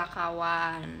dulu lah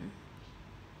kawan.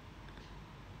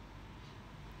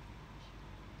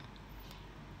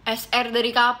 SR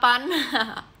dari kapan?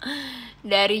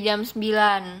 Dari jam 9.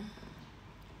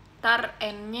 Ntar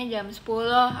N-nya jam 10.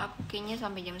 Aku kayaknya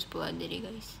sampai jam 10 aja deh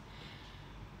guys.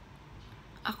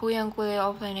 Aku yang kuliah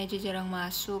offline aja jarang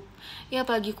masuk. Ya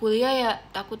apalagi kuliah ya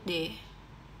takut deh.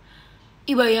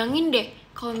 Bayangin deh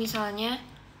kalau misalnya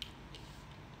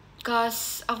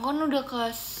kelas, aku kan udah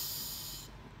kelas,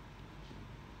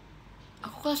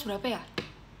 aku kelas berapa ya?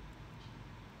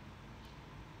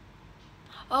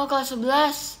 Oh kelas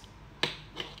 11.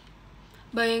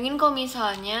 Bayangin kalau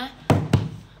misalnya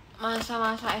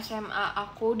masa-masa SMA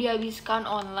aku dihabiskan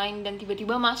online dan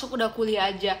tiba-tiba masuk udah kuliah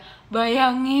aja.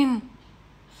 Bayangin.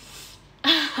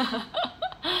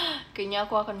 Kayaknya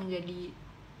aku akan menjadi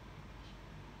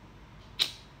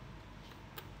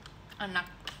anak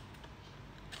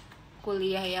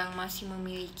kuliah yang masih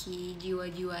memiliki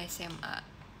jiwa-jiwa SMA.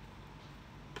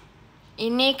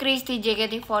 Ini Christy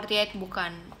JKT48 bukan?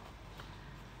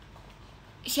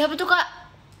 Siapa tuh kak?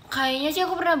 Kayaknya sih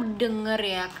aku pernah denger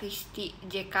ya Christy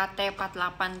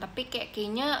JKT48, tapi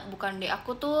kayaknya bukan deh.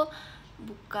 Aku tuh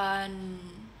bukan.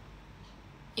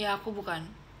 Ya aku bukan.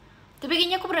 Tapi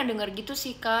kayaknya aku pernah denger gitu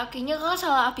sih kak. Kayaknya kakak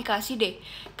salah aplikasi deh.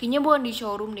 Kayaknya bukan di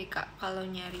showroom deh kak. Kalau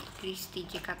nyari Christy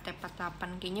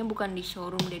JKT48 kayaknya bukan di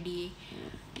showroom deh, di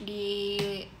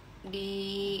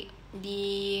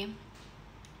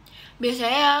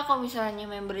biasanya ya kalau misalnya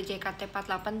member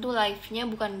JKT48 tuh live-nya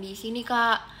bukan di sini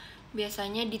kak.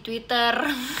 Biasanya di Twitter.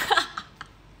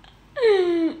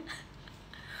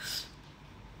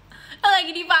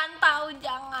 Lagi dipantau,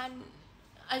 jangan.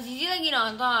 Azizi lagi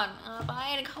nonton.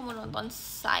 Ngapain kamu nonton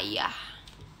saya?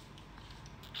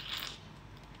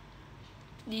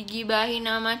 Digibahin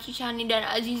nama Cicani dan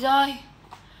Azizoy.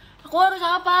 Aku harus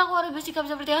apa? Aku harus bersikap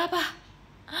seperti apa?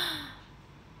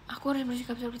 Aku harus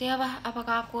bersikap seperti apa?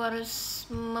 Apakah aku harus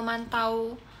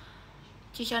memantau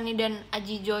Cicani dan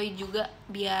Azizoy juga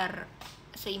biar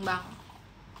seimbang?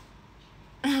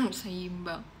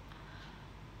 Seimbang.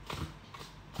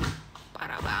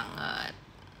 Parah banget.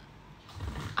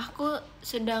 Aku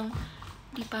sedang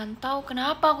dipantau.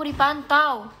 Kenapa aku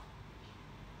dipantau?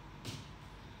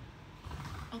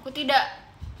 Aku tidak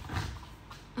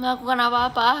melakukan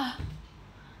apa-apa.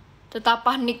 Tetap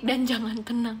panik dan jangan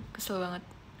tenang. Kesel banget.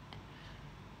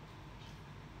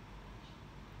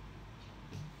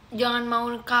 Jangan mau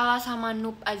kalah sama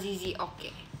noob Azizi. Oke.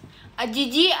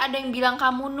 Azizi ada yang bilang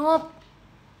kamu noob.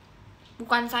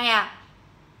 Bukan saya.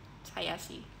 Saya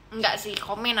sih. Enggak sih,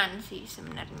 komenan sih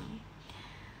sebenarnya.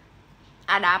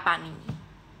 Ada apa nih?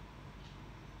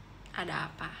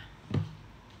 Ada apa?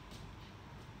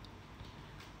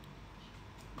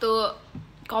 Tuh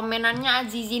komenannya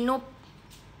Azizi noob.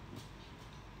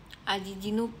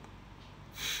 Azizi noob.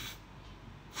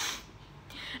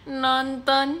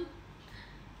 Nonton.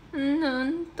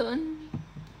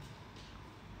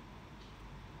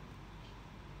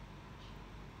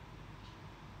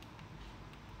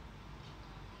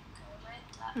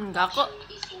 Enggak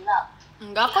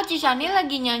kok Cisani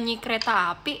lagi nyanyi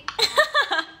kereta api.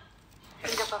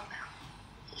 Enggak apa-apa.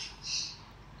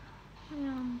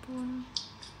 Ya ampun.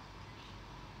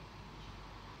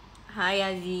 Hai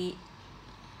Azi.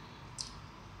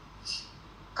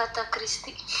 Kata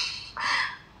Christy.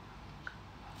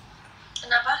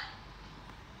 Kenapa?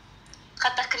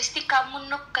 Kata Christy kamu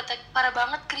noob, kata parah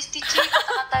banget Christy Ci,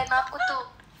 kata-katain aku tuh.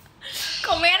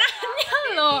 Komenannya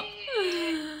loh.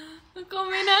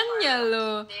 Komenannya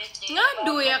loh.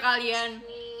 Ngadu ya kalian.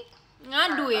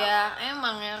 Ngadu ya,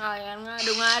 emang ya kalian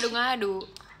ngadu.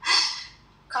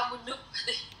 Kamu noob.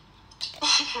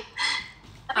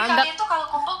 Tapi kalian tuh kalau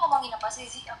kumpul ngomongin apa sih?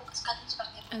 Aku kadang suka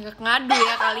kepo. Agak ngadu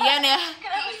ya kalian ya.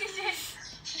 Kenapa sih?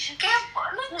 Kepo,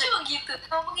 lucu gitu.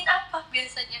 Ngomongin apa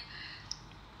biasanya?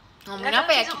 Ngomongin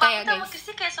apa ya kita ya guys? Aku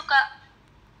Christy kayak suka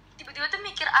tiba-tiba tuh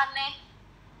mikir aneh.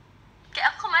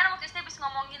 Kayak aku kemarin waktu itu habis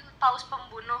ngomongin paus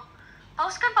pembunuh.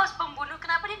 Paus kan paus pembunuh,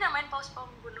 kenapa dia namain paus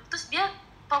pembunuh? Terus dia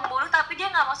pembunuh tapi dia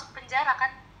nggak masuk penjara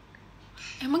kan?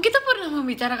 Emang kita pernah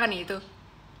membicarakan itu?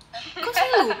 Kok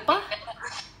saya lupa?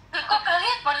 Kok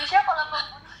kalian manusia kalau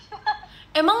pembunuh?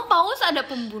 Emang paus ada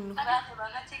pembunuh? Agak aneh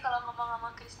banget sih kalau ngomong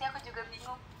sama Christy, aku juga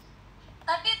bingung.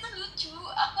 Tapi itu lucu,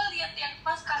 aku lihat yang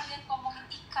pas kalian ngomongin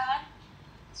ikan.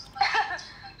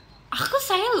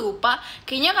 Saya lupa.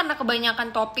 Kayaknya karena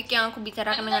kebanyakan topik yang aku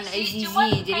bicarakan dengan Azizi,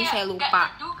 jadi saya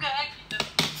lupa. Juga, gitu.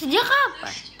 Sejak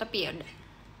kapan? Tapi ya udah.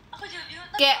 Aku juga bingung.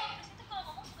 Kayak Tapi kalau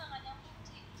ngomong suka nggak nyambung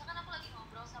sih. Misalkan aku lagi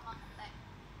ngobrol sama Teh.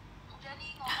 Udah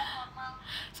nih ngomong normal.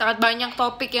 sangat banyak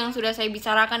topik yang sudah saya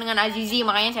bicarakan dengan Azizi,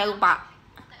 makanya saya lupa.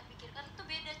 Teh pikirkan itu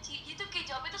beda Ci. Itu kayak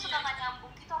jawabnya tuh suka nggak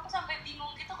nyambung gitu. Aku sampai bingung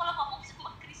gitu kalau ngomong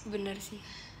sama Chris. Bener sih.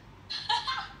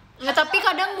 Nggak, tapi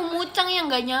kadang memucang yang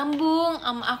nggak nyambung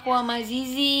sama aku sama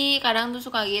Zizi, kadang tuh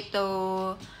suka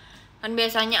gitu. Kan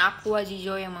biasanya aku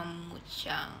Azizo yang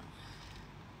memucang.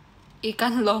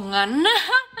 Ikan longan.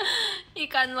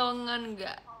 Ikan longan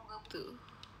nggak tuh.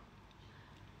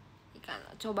 Ikan,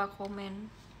 coba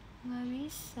komen. Nggak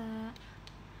bisa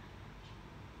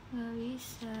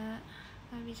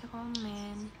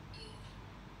komen.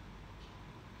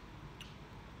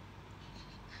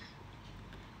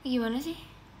 Gimana sih?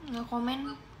 Nggak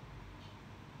komen.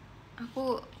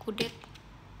 Aku kudet.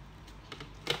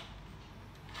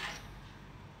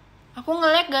 Aku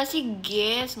nge-lag gak sih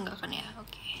guys? Enggak kan ya?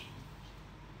 Oke.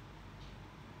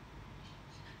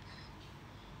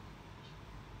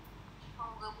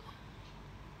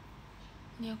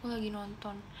 Ini aku lagi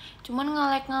nonton. Cuman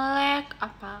ngelek-ngelek.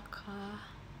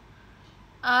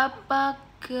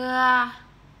 Apakah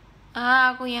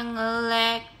aku yang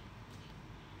ngelek?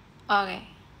 Oke.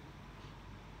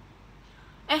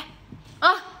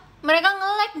 Mereka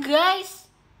ngelek, guys.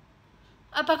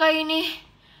 Apakah ini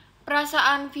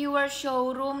perasaan viewer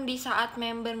Showroom di saat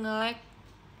member ngelek?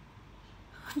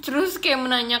 Terus kayak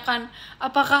menanyakan,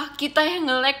 apakah kita yang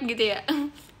ngelek gitu ya?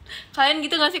 Kalian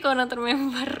gitu gak sih kalau nonton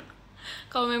member?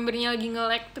 Kalau membernya lagi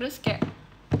ngelek terus kayak,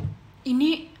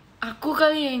 ini aku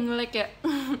kali yang ngelek ya?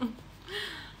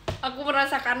 Aku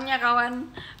merasakannya,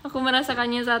 kawan. Aku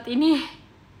merasakannya saat ini.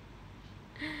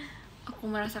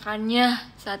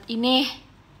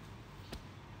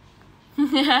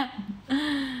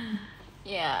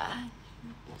 Ya,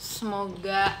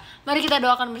 semoga. Mari kita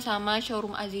doakan bersama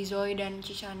Showroom Azizoy dan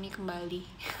Cicani kembali.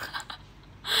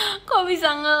 Kok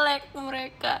bisa nge-lag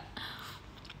mereka?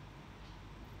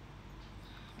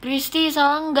 Christy,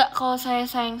 salah nggak kalau saya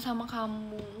sayang sama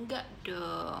kamu? Enggak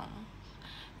dong.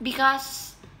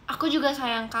 Because aku juga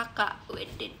sayang kakak.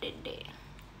 Wededede.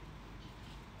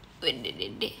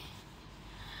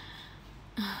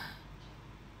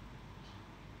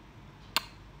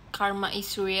 Karma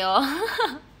is real.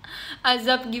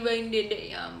 Azab gibain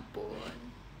dede, ya ampun.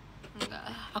 Enggak,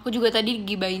 aku juga tadi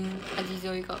gibain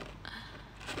Azizoy kok.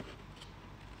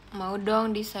 Mau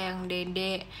dong disayang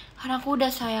dede, karena aku udah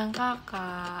sayang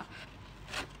kakak.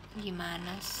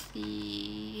 Gimana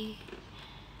sih?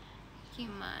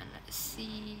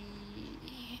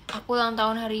 Aku ulang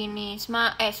tahun hari ini.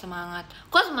 Semangat.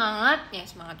 Kok semangat? Ya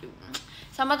semangat juga.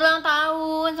 Selamat ulang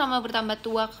tahun, sama bertambah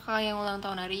tua kakak yang ulang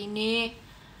tahun hari ini.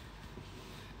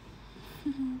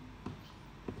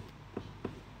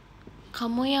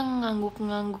 Kamu yang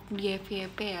ngangguk-ngangguk di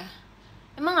FYP ya?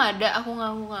 Emang ada aku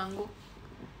ngangguk-ngangguk?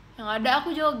 Yang ada aku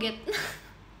joget.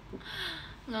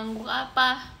 Ngangguk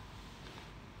apa?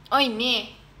 Oh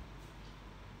ini.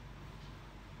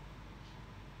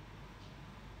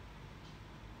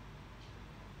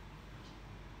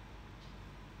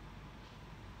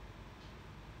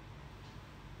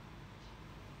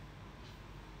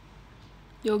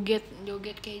 Joget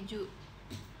keju.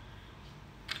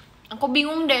 Aku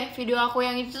bingung deh, video aku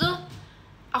yang itu tuh,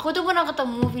 aku tuh pernah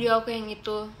ketemu video aku yang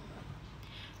itu,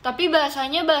 tapi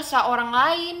bahasanya bahasa orang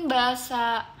lain,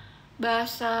 bahasa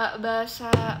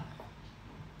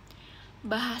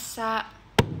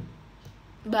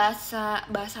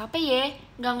apa ya?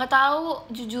 Nggak tahu,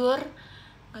 jujur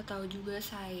nggak tahu juga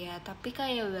saya, tapi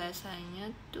kayak bahasanya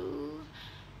tuh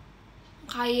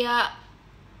kayak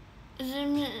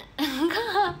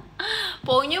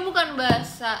pokoknya bukan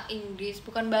bahasa Inggris,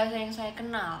 bukan bahasa yang saya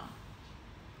kenal.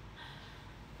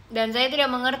 Dan saya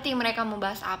tidak mengerti mereka mau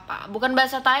bahas apa. Bukan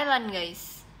bahasa Thailand,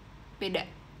 guys. Beda.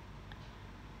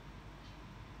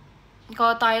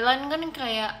 Kalau Thailand kan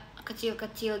kayak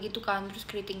kecil-kecil gitu kan, terus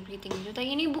keriting-keriting gitu.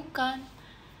 Tapi ini bukan.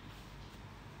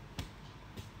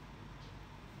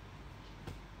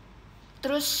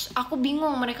 Terus aku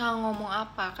bingung mereka ngomong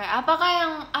apa. Kayak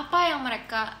apa yang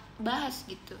mereka bahas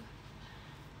gitu.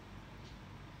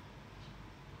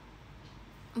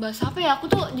 Bahasa apa ya? Aku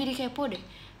tuh jadi kepo deh.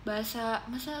 Masa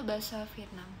bahasa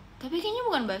Vietnam? Tapi kayaknya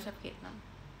bukan bahasa Vietnam.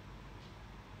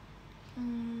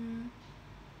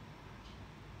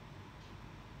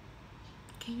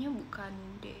 Kayaknya bukan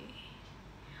deh.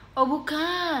 Oh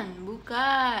bukan.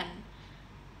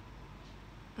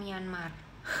 Myanmar.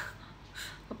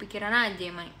 Kepikiran aja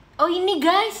emang. Oh ini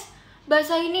guys,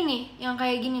 bahasa ini nih, yang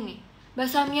kayak gini nih.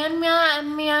 Bahasa Myanmar.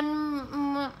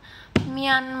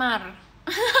 Myanmar.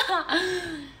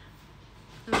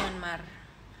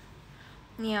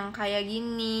 Nih yang kayak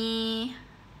gini.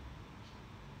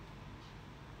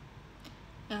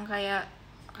 Yang kayak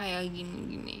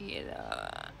gini gitu.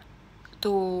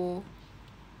 Tuh.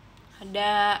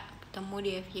 Ada ketemu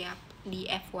di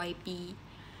FYP.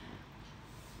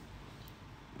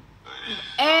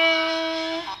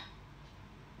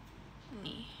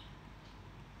 Nih.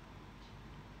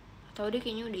 Atau deh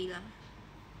kayaknya udah hilang.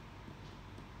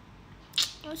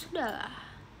 Ya sudahlah.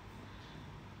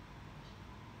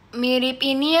 Mirip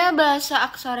ini ya bahasa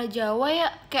aksara Jawa ya.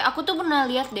 Kayak aku tuh pernah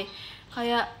lihat deh.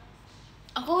 Kayak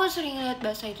aku sering lihat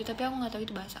bahasa itu, tapi aku nggak tahu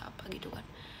itu bahasa apa gitu kan.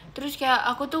 Terus kayak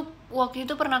aku tuh waktu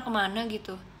itu pernah kemana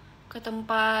gitu, ke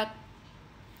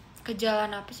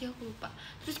jalan apa sih aku lupa.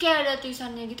 Terus kayak ada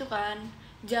tulisannya gitu kan,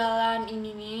 jalan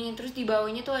ini nih. Terus di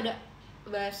bawahnya tuh ada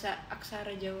bahasa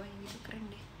aksara Jawa gitu. Keren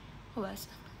deh. Oh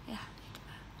bahasa ya gitu.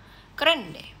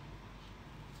 Keren deh.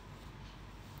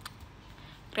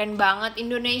 Keren banget.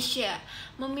 Indonesia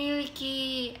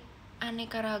memiliki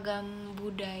aneka ragam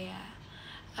budaya,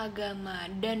 agama,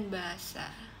 dan bahasa.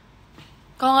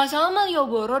 Kalau nggak salah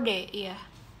Malioboro deh, iya.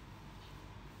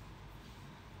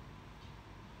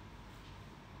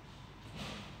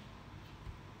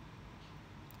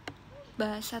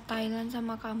 Bahasa Thailand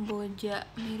sama Kamboja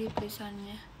mirip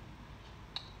lisannya.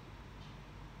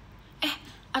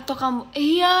 Atau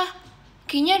iya,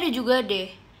 kayaknya ada juga deh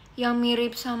yang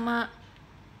mirip sama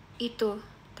itu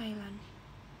Thailand.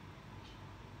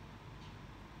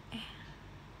 Ya.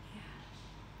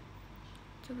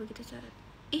 Coba kita cari.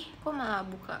 Kok malah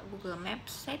buka Google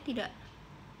Maps? Saya tidak.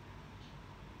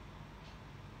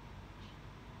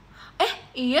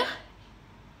 Iya.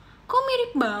 Kok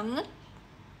mirip banget?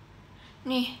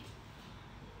 Nih.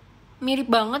 Mirip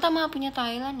banget sama punya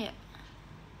Thailand ya.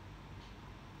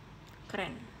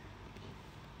 Keren.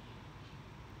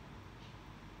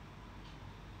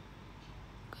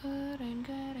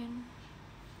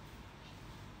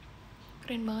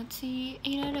 Keren banget sih.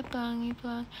 Ini ada pelangi.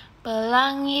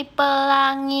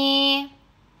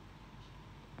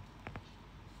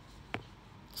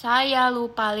 Saya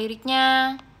lupa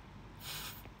liriknya.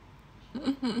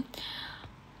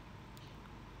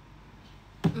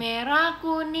 Merah,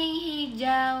 kuning,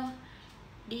 hijau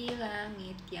di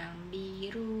langit yang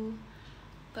biru,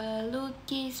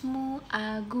 pelukismu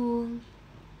agung.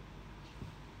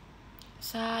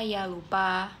 Saya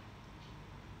lupa.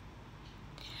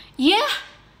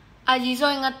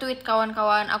 Azizo ingat tweet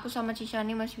kawan-kawan. Aku sama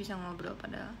Cishani masih bisa ngobrol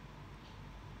padahal.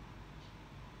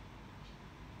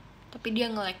 Tapi dia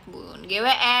nge-lag bun.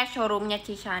 GWS showroomnya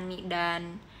Cishani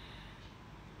dan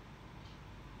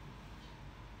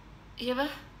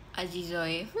siapa?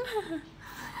 Azizoy.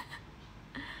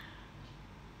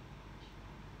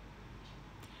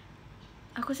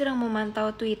 Aku sedang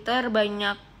memantau Twitter,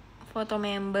 banyak foto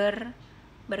member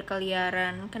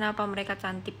berkeliaran. Kenapa mereka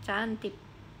cantik-cantik?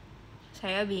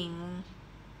 Saya bingung.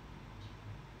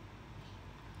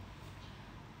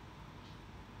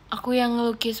 Aku yang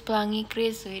ngelukis pelangi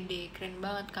Chris, wede, keren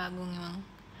banget, kagum emang.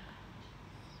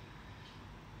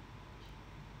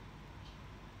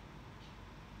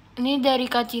 Ini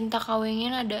dari Kak Cinta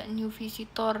Kawengen ada new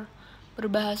visitor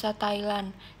berbahasa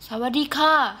Thailand.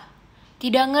 Sawadika.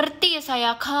 Tidak ngerti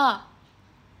saya, Kak.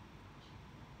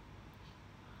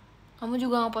 Kamu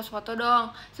juga ngepost foto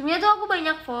dong. Sebenarnya tuh aku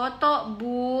banyak foto,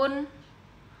 bun.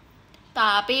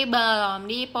 Tapi belum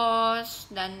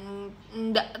di-post dan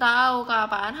nggak tahu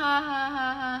kapan.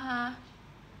 Hahaha.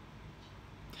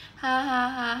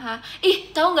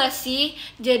 Tahu nggak sih?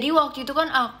 Jadi waktu itu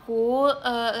kan aku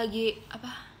lagi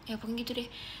apa? Ya pokoknya gitu deh.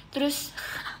 Terus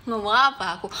ngomong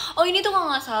apa aku? Oh ini tuh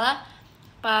kalau nggak salah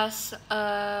pas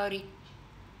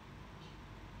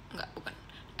bukan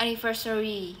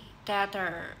anniversary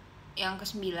theater yang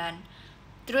ke-9.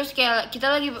 Terus kayak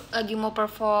kita lagi mau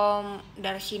perform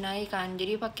dari Sinai kan,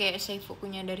 jadi pakai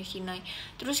seifukunya dari Sinai.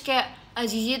 Terus kayak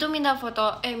Azizi tuh minta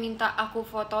tolong aku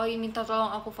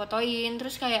fotoin.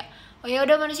 Terus kayak oh ya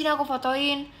udah mana sini aku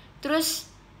fotoin. Terus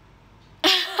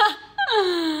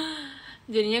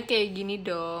jadinya kayak gini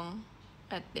dong.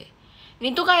 Lihat deh.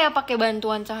 Ini tuh kayak pakai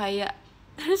bantuan cahaya.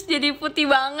 Terus jadi putih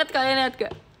banget, kalian lihat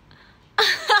gak?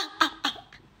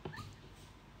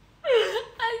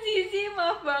 Azizi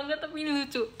maaf banget tapi ini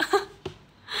lucu.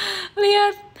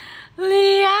 lihat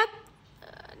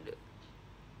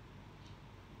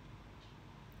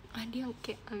dia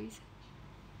oke abis.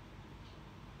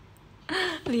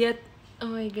 Lihat,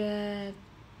 oh my god,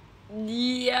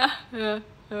 dia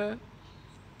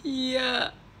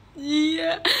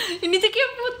ini tuh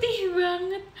kayak putih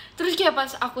banget. Terus kayak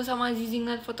pas aku sama Azizi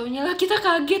ngeliat fotonya lah, kita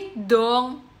kaget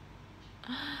dong.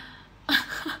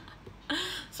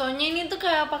 Soalnya ini tuh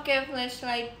kayak pakai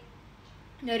flashlight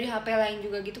dari HP lain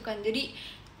juga gitu kan. Jadi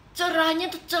cerahnya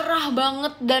tuh cerah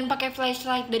banget dan pakai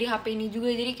flashlight dari HP ini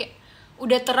juga. Jadi kayak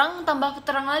udah terang tambah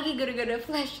terang lagi gara-gara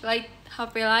flashlight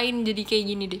HP lain. Jadi kayak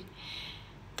gini deh.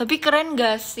 Tapi keren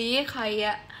gak sih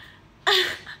kayak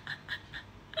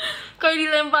kayak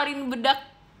dilemparin bedak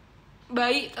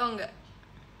bayi, tau nggak?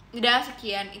 Udah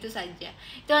sekian, itu saja.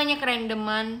 Itu hanya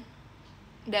kerandoman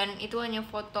dan itu hanya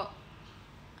foto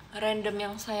random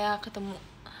yang saya ketemu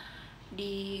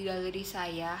di galeri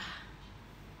saya.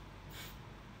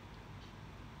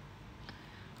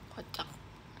 Kocak.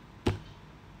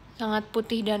 Sangat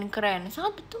putih dan keren.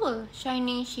 Sangat betul.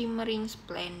 Shining, shimmering,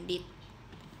 splendid.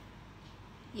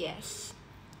 Yes.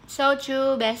 So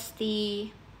true,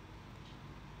 bestie.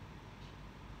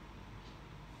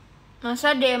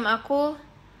 Masa DM aku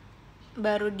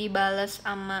baru dibales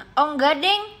sama... Oh enggak,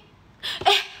 deng.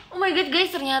 Oh my god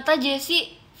guys, ternyata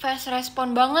Jessie fast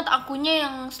respon banget, akunya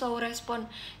yang slow respon.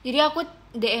 Jadi aku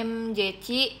DM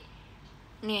Jeci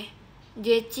nih,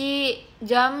 Jeci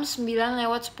jam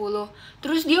 9:10.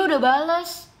 Terus dia udah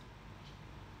balas.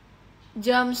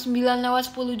 jam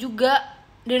 9:10 juga.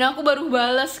 Dan aku baru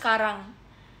balas sekarang.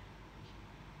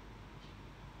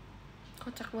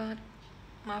 Kocak banget.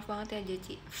 Maaf banget ya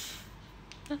Jeci.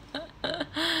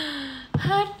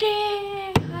 Hade.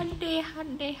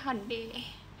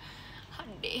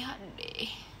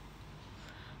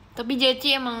 Tapi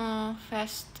Jeci emang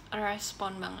fast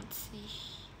respon banget sih.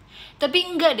 Tapi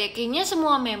enggak deh, kayaknya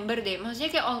semua member deh. Maksudnya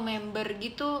kayak all member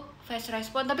gitu fast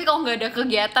respon. Tapi kalau nggak ada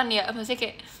kegiatan ya, maksudnya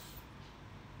kayak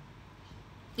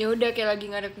ya udah kayak lagi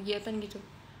nggak ada kegiatan gitu.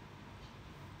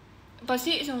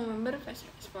 Pasti semua member fast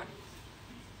respon.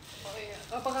 Oh iya.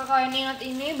 Apakah kalian ingat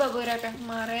ini bago rap yang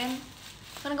kemarin?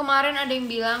 Kan kemarin ada yang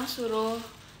bilang suruh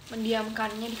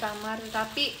mendiamkannya di kamar,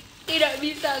 tetapi tidak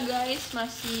bisa guys,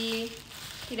 masih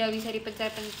tidak bisa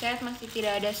dipencet-pencet, masih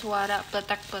tidak ada suara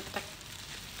petek-petek.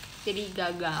 Jadi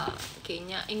gagal.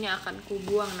 Kayaknya ini akan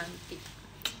kubuang nanti.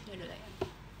 Yaudah lah ya.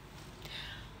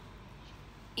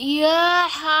 Iya,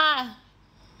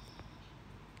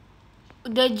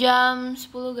 udah jam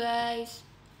 10 guys.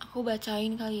 Aku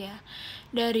bacain kali ya.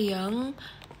 Dari yang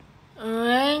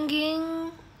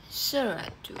ranking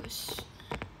 100.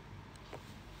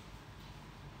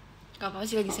 Gak apa-apa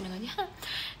sih, lagi seneng aja.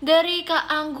 Dari Kak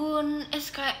Anggun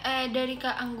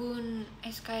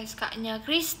SKSK-nya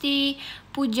Christy,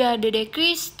 Puja Dede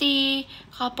Christy,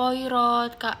 Kak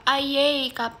Poirot, Kak Aye,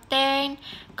 Kapten,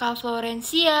 Kak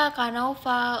Florencia, Kak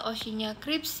Naufal, Oshinya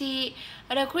Kripsi,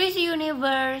 ada Crazy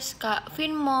Universe, Kak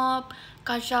Finmop,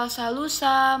 Kak Shalsa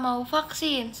Lusa, mau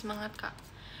vaksin, semangat Kak.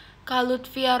 Kak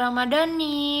Lutfia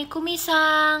Ramadhani,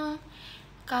 Kumisang,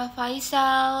 Kak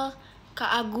Faisal,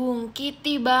 Kak Agung,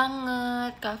 Kitty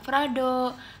banget, Kak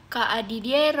Frado, Kak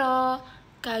Adidiero,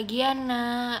 Kak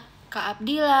Giana, Kak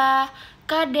Abdillah,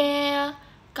 Kak Del,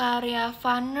 Kak Ria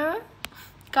Vanner,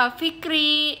 Kak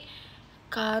Fikri,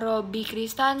 Kak Robi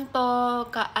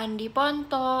Kristanto, Kak Andi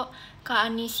Ponto,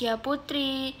 Kak Anisya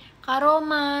Putri, Kak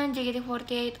Roman,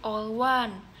 JKT48 All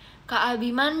One, Kak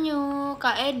Abimanyu,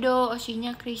 Kak Edo,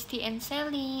 Oshinya Christy and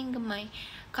Selling, Gemai,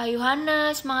 Kak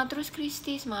Yohanes, semangat terus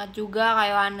Christy, semangat juga Kak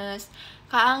Yohanes,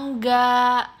 Kak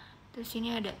Angga, terus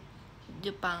ini ada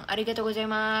Jepang, arigatou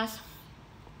gozaimasu.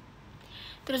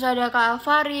 Terus ada Kak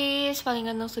Alvaris, paling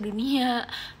ganteng sedunia,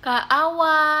 Kak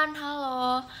Awan,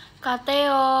 halo, Kak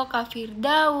Theo, Kak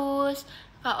Firdaus,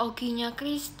 Kak Okinya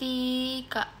Christy,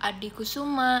 Kak Adi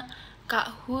Kusuma,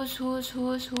 Kak Hus.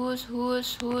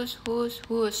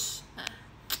 Nah.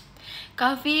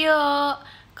 Kak Vio,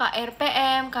 Kak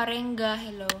RPM, Kak Rengga,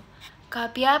 hello.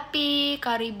 Kak Piapi,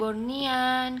 Kak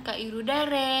Ribornian, Kak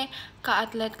Irudare, Kak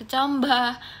Atlet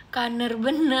Kecambah, Kak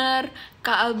Nerbener,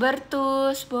 Kak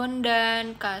Albertus,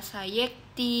 Bondan, Kak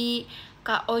Sayekti,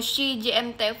 Kak Oshi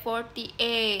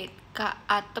JMT48, Kak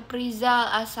Atep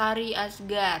Rizal, Asari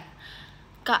Asgar,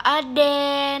 Kak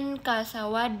Aden, Kak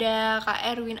Sawada, Kak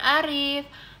Erwin Arif,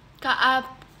 Kak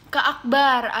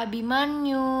Akbar,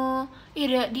 Abimanyu.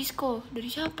 Ada disco. Dari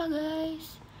siapa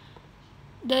guys?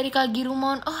 Dari Kak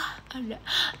Girumon. Oh ada.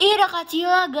 Ada Kak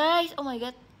Cila guys. Oh my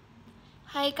god.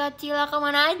 Hai Kak Cila,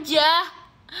 kemana aja?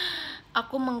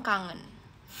 Aku mengkangen.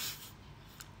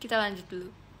 Kita lanjut dulu.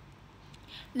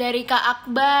 Dari Kak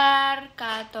Akbar,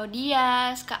 Kak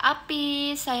Todias, Kak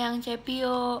Apis, Sayang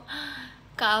Cepio,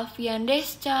 Kak Alfian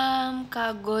Descham,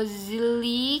 Kak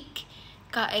Gozilik,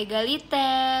 Kak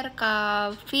Egaliter,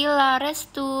 Kak Villa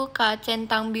Restu, Kak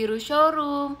Centang Biru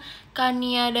Showroom, Kak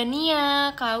Nia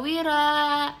Dania, Kak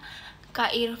Wira,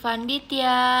 Kak Irfan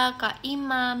Ditya, Kak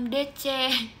Imam DC,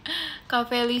 Kak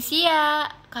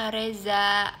Felicia, Kak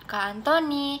Reza, Kak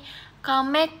Antoni, Kak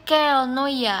Mekel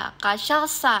Noya, Kak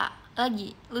Shalsa,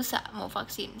 lagi lusa mau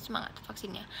vaksin, semangat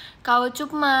vaksinnya. Kak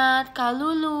Ucupmat, Kak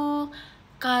Lulu,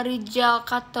 Kak Rijal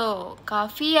Kato,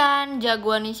 Kak Fian,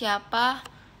 jagoannya siapa?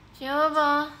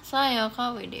 Siapa? Saya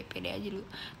Kak WDPD aja dulu.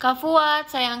 Kak Fuad,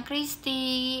 sayang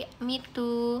Christy,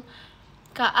 Mitu.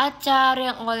 Kak Acar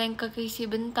yang oleng ke Christy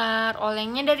bentar.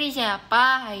 Olengnya dari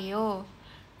siapa? Ayo.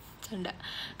 Canda.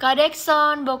 Kak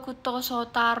Dexon, Bokuto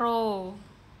Satoru.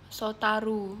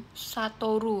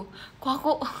 Kok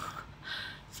aku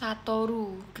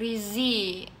Satoru,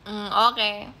 Krizi.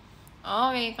 Oke,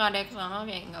 Kak Dexon,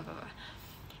 oke, nggak apa-apa.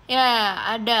 Ya,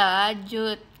 ada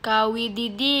lanjut. Kak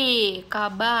Wididi,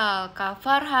 Kak Bal, Kak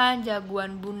Farhan,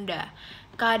 jagoan bunda,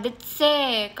 Kak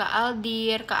Detse, Kak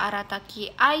Aldir, Kak Arataki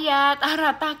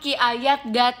Ayat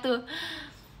gak tuh?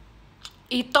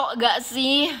 Ito gak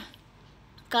sih?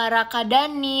 Kak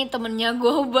Rakadani, temennya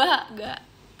Goba gak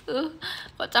tuh?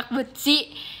 Kocak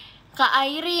beci. Kak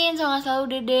Airin, semangat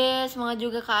selalu Dede, semangat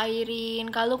juga Kak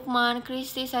Airin. Kak Lukman,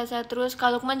 Kristi, sehat-sehat terus.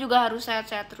 Kak Lukman juga harus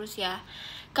sehat-sehat terus ya.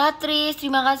 Katris,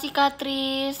 terima kasih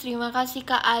Katris, terima kasih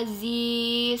Kak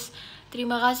Aziz,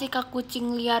 Terima kasih Kak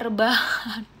Kucing Liar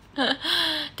Bahan.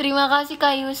 Terima kasih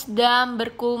Kak Yusdam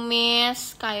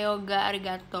Berkumis, Kak Yoga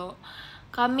Arigato.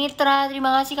 Kak Mitra,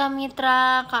 terima kasih Kak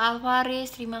Mitra. Kak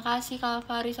Alvaris, terima kasih Kak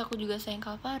Alvaris. Aku juga sayang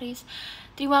Kak Alvaris.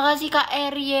 Terima kasih Kak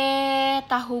Erye,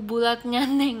 tahu bulatnya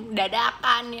Neng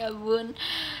dadakan ya bun.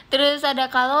 Terus ada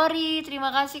Kalori,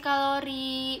 terima kasih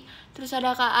Kalori. Terus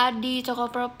ada Kak Adi, Choco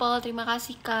Purple, terima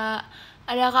kasih Kak.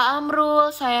 Ada Kak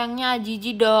Amrul, sayangnya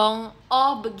Ajiji dong.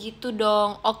 Oh begitu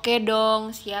dong, oke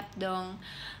dong, siap dong.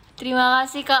 Terima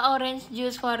kasih Kak Orange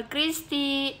Juice for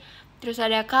Christy. Terus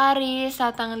ada Karis,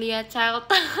 Satang Lihat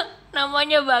Child.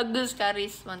 Namanya bagus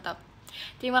Karis, mantap.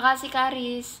 Terima kasih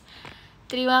Karis.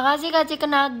 Terima kasih Kak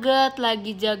Chicken Nugget,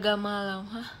 lagi jaga malam.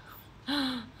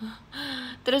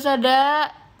 Terus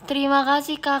ada terima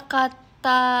kasih Kak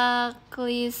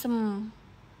Kataklysm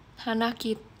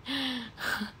Hanakit.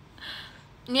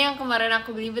 Ini yang kemarin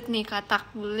aku belibet nih,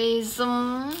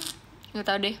 Kataklysm. Nggak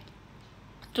tahu deh.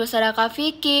 Terus ada Kak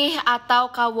Vicky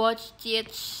atau Kak Watch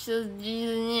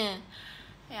Cheats-nya.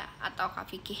 Ya, atau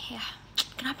Kak Vicky ya.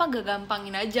 Kenapa gak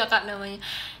gampangin aja Kak namanya.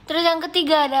 Terus yang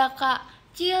ketiga ada Kak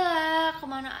Cila,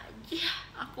 kemana aja?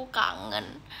 Aku kangen.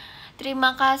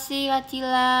 Terima kasih Kak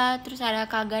Cila. Terus ada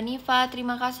Kak Ganifa,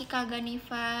 terima kasih Kak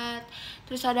Ganifat.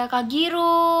 Terus ada Kak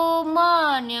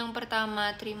Girumon yang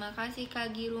pertama, terima kasih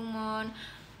Kak Girumon.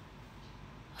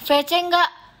 VC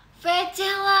enggak? VC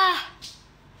lah.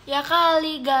 Ya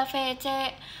kali gak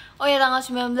VC. Oh ya tanggal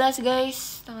 19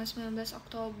 guys, tanggal 19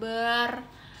 Oktober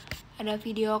ada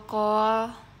video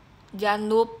call. Jangan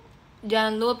lupa,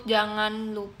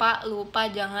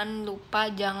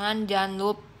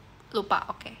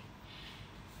 oke.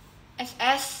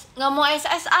 SS, nggak mau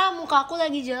SSA, muka aku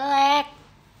lagi jelek.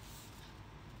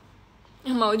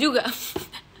 Mau juga.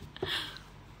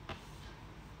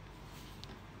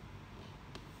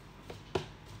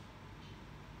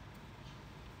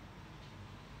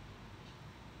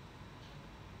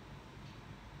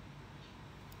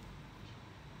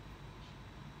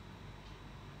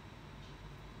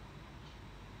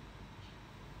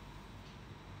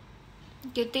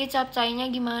 Kitty capcainya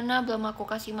gimana? Belum aku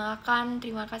kasih makan.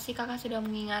 Terima kasih kakak sudah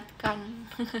mengingatkan.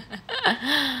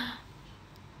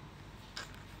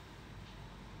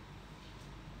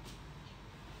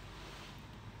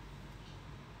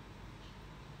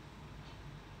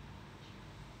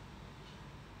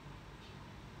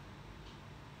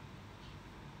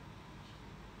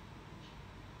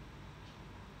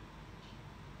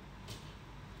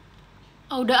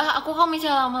 Oh, udah aku kalau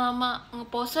misalnya lama-lama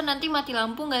ngeposen nanti mati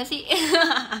lampu nggak sih?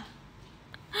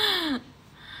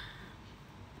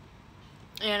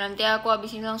 Ya nanti aku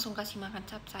abis ini langsung kasih makan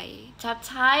capcay.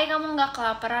 Capcay, kamu nggak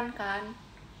kelaparan kan?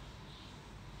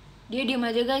 Dia diem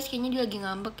aja guys, kayaknya dia lagi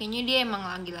ngambek. Kayaknya dia emang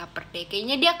lagi lapar deh.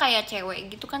 Kayaknya dia kayak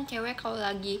cewek gitu kan, cewek kalau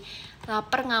lagi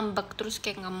lapar ngambek terus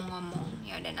kayak nggak mau ngomong.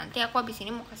 Ya udah nanti aku abis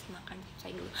ini mau kasih makan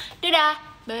capcay dulu. Dadah,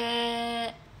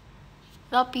 bye,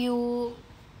 love you.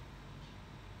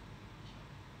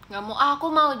 Nggak mau, aku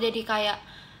mau jadi kayak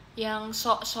yang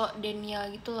sok-sok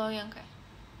Daniel gitu loh, yang kayak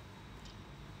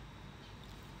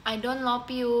I don't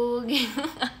love you gitu.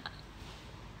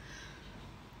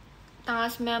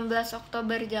 Tanggal 19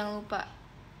 Oktober jangan lupa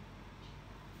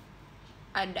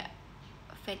ada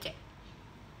VC.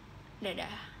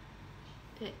 Dadah.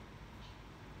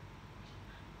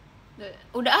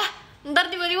 Udah ah,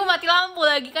 ntar tiba-tiba mati lampu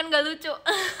lagi kan gak lucu.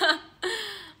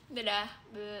 Dadah.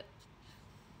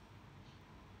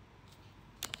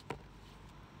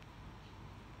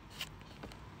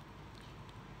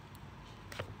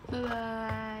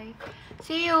 Bye-bye.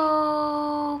 See you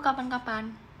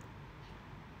kapan-kapan.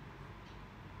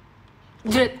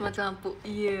 Jret, mati lampu.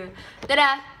 Iya.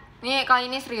 Dadah. Nih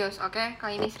kali ini serius, oke?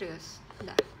 Kali ini serius.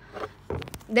 Dadah.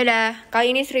 Dadah.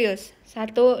 Kali ini serius.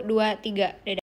 1, 2, 3. Dadah.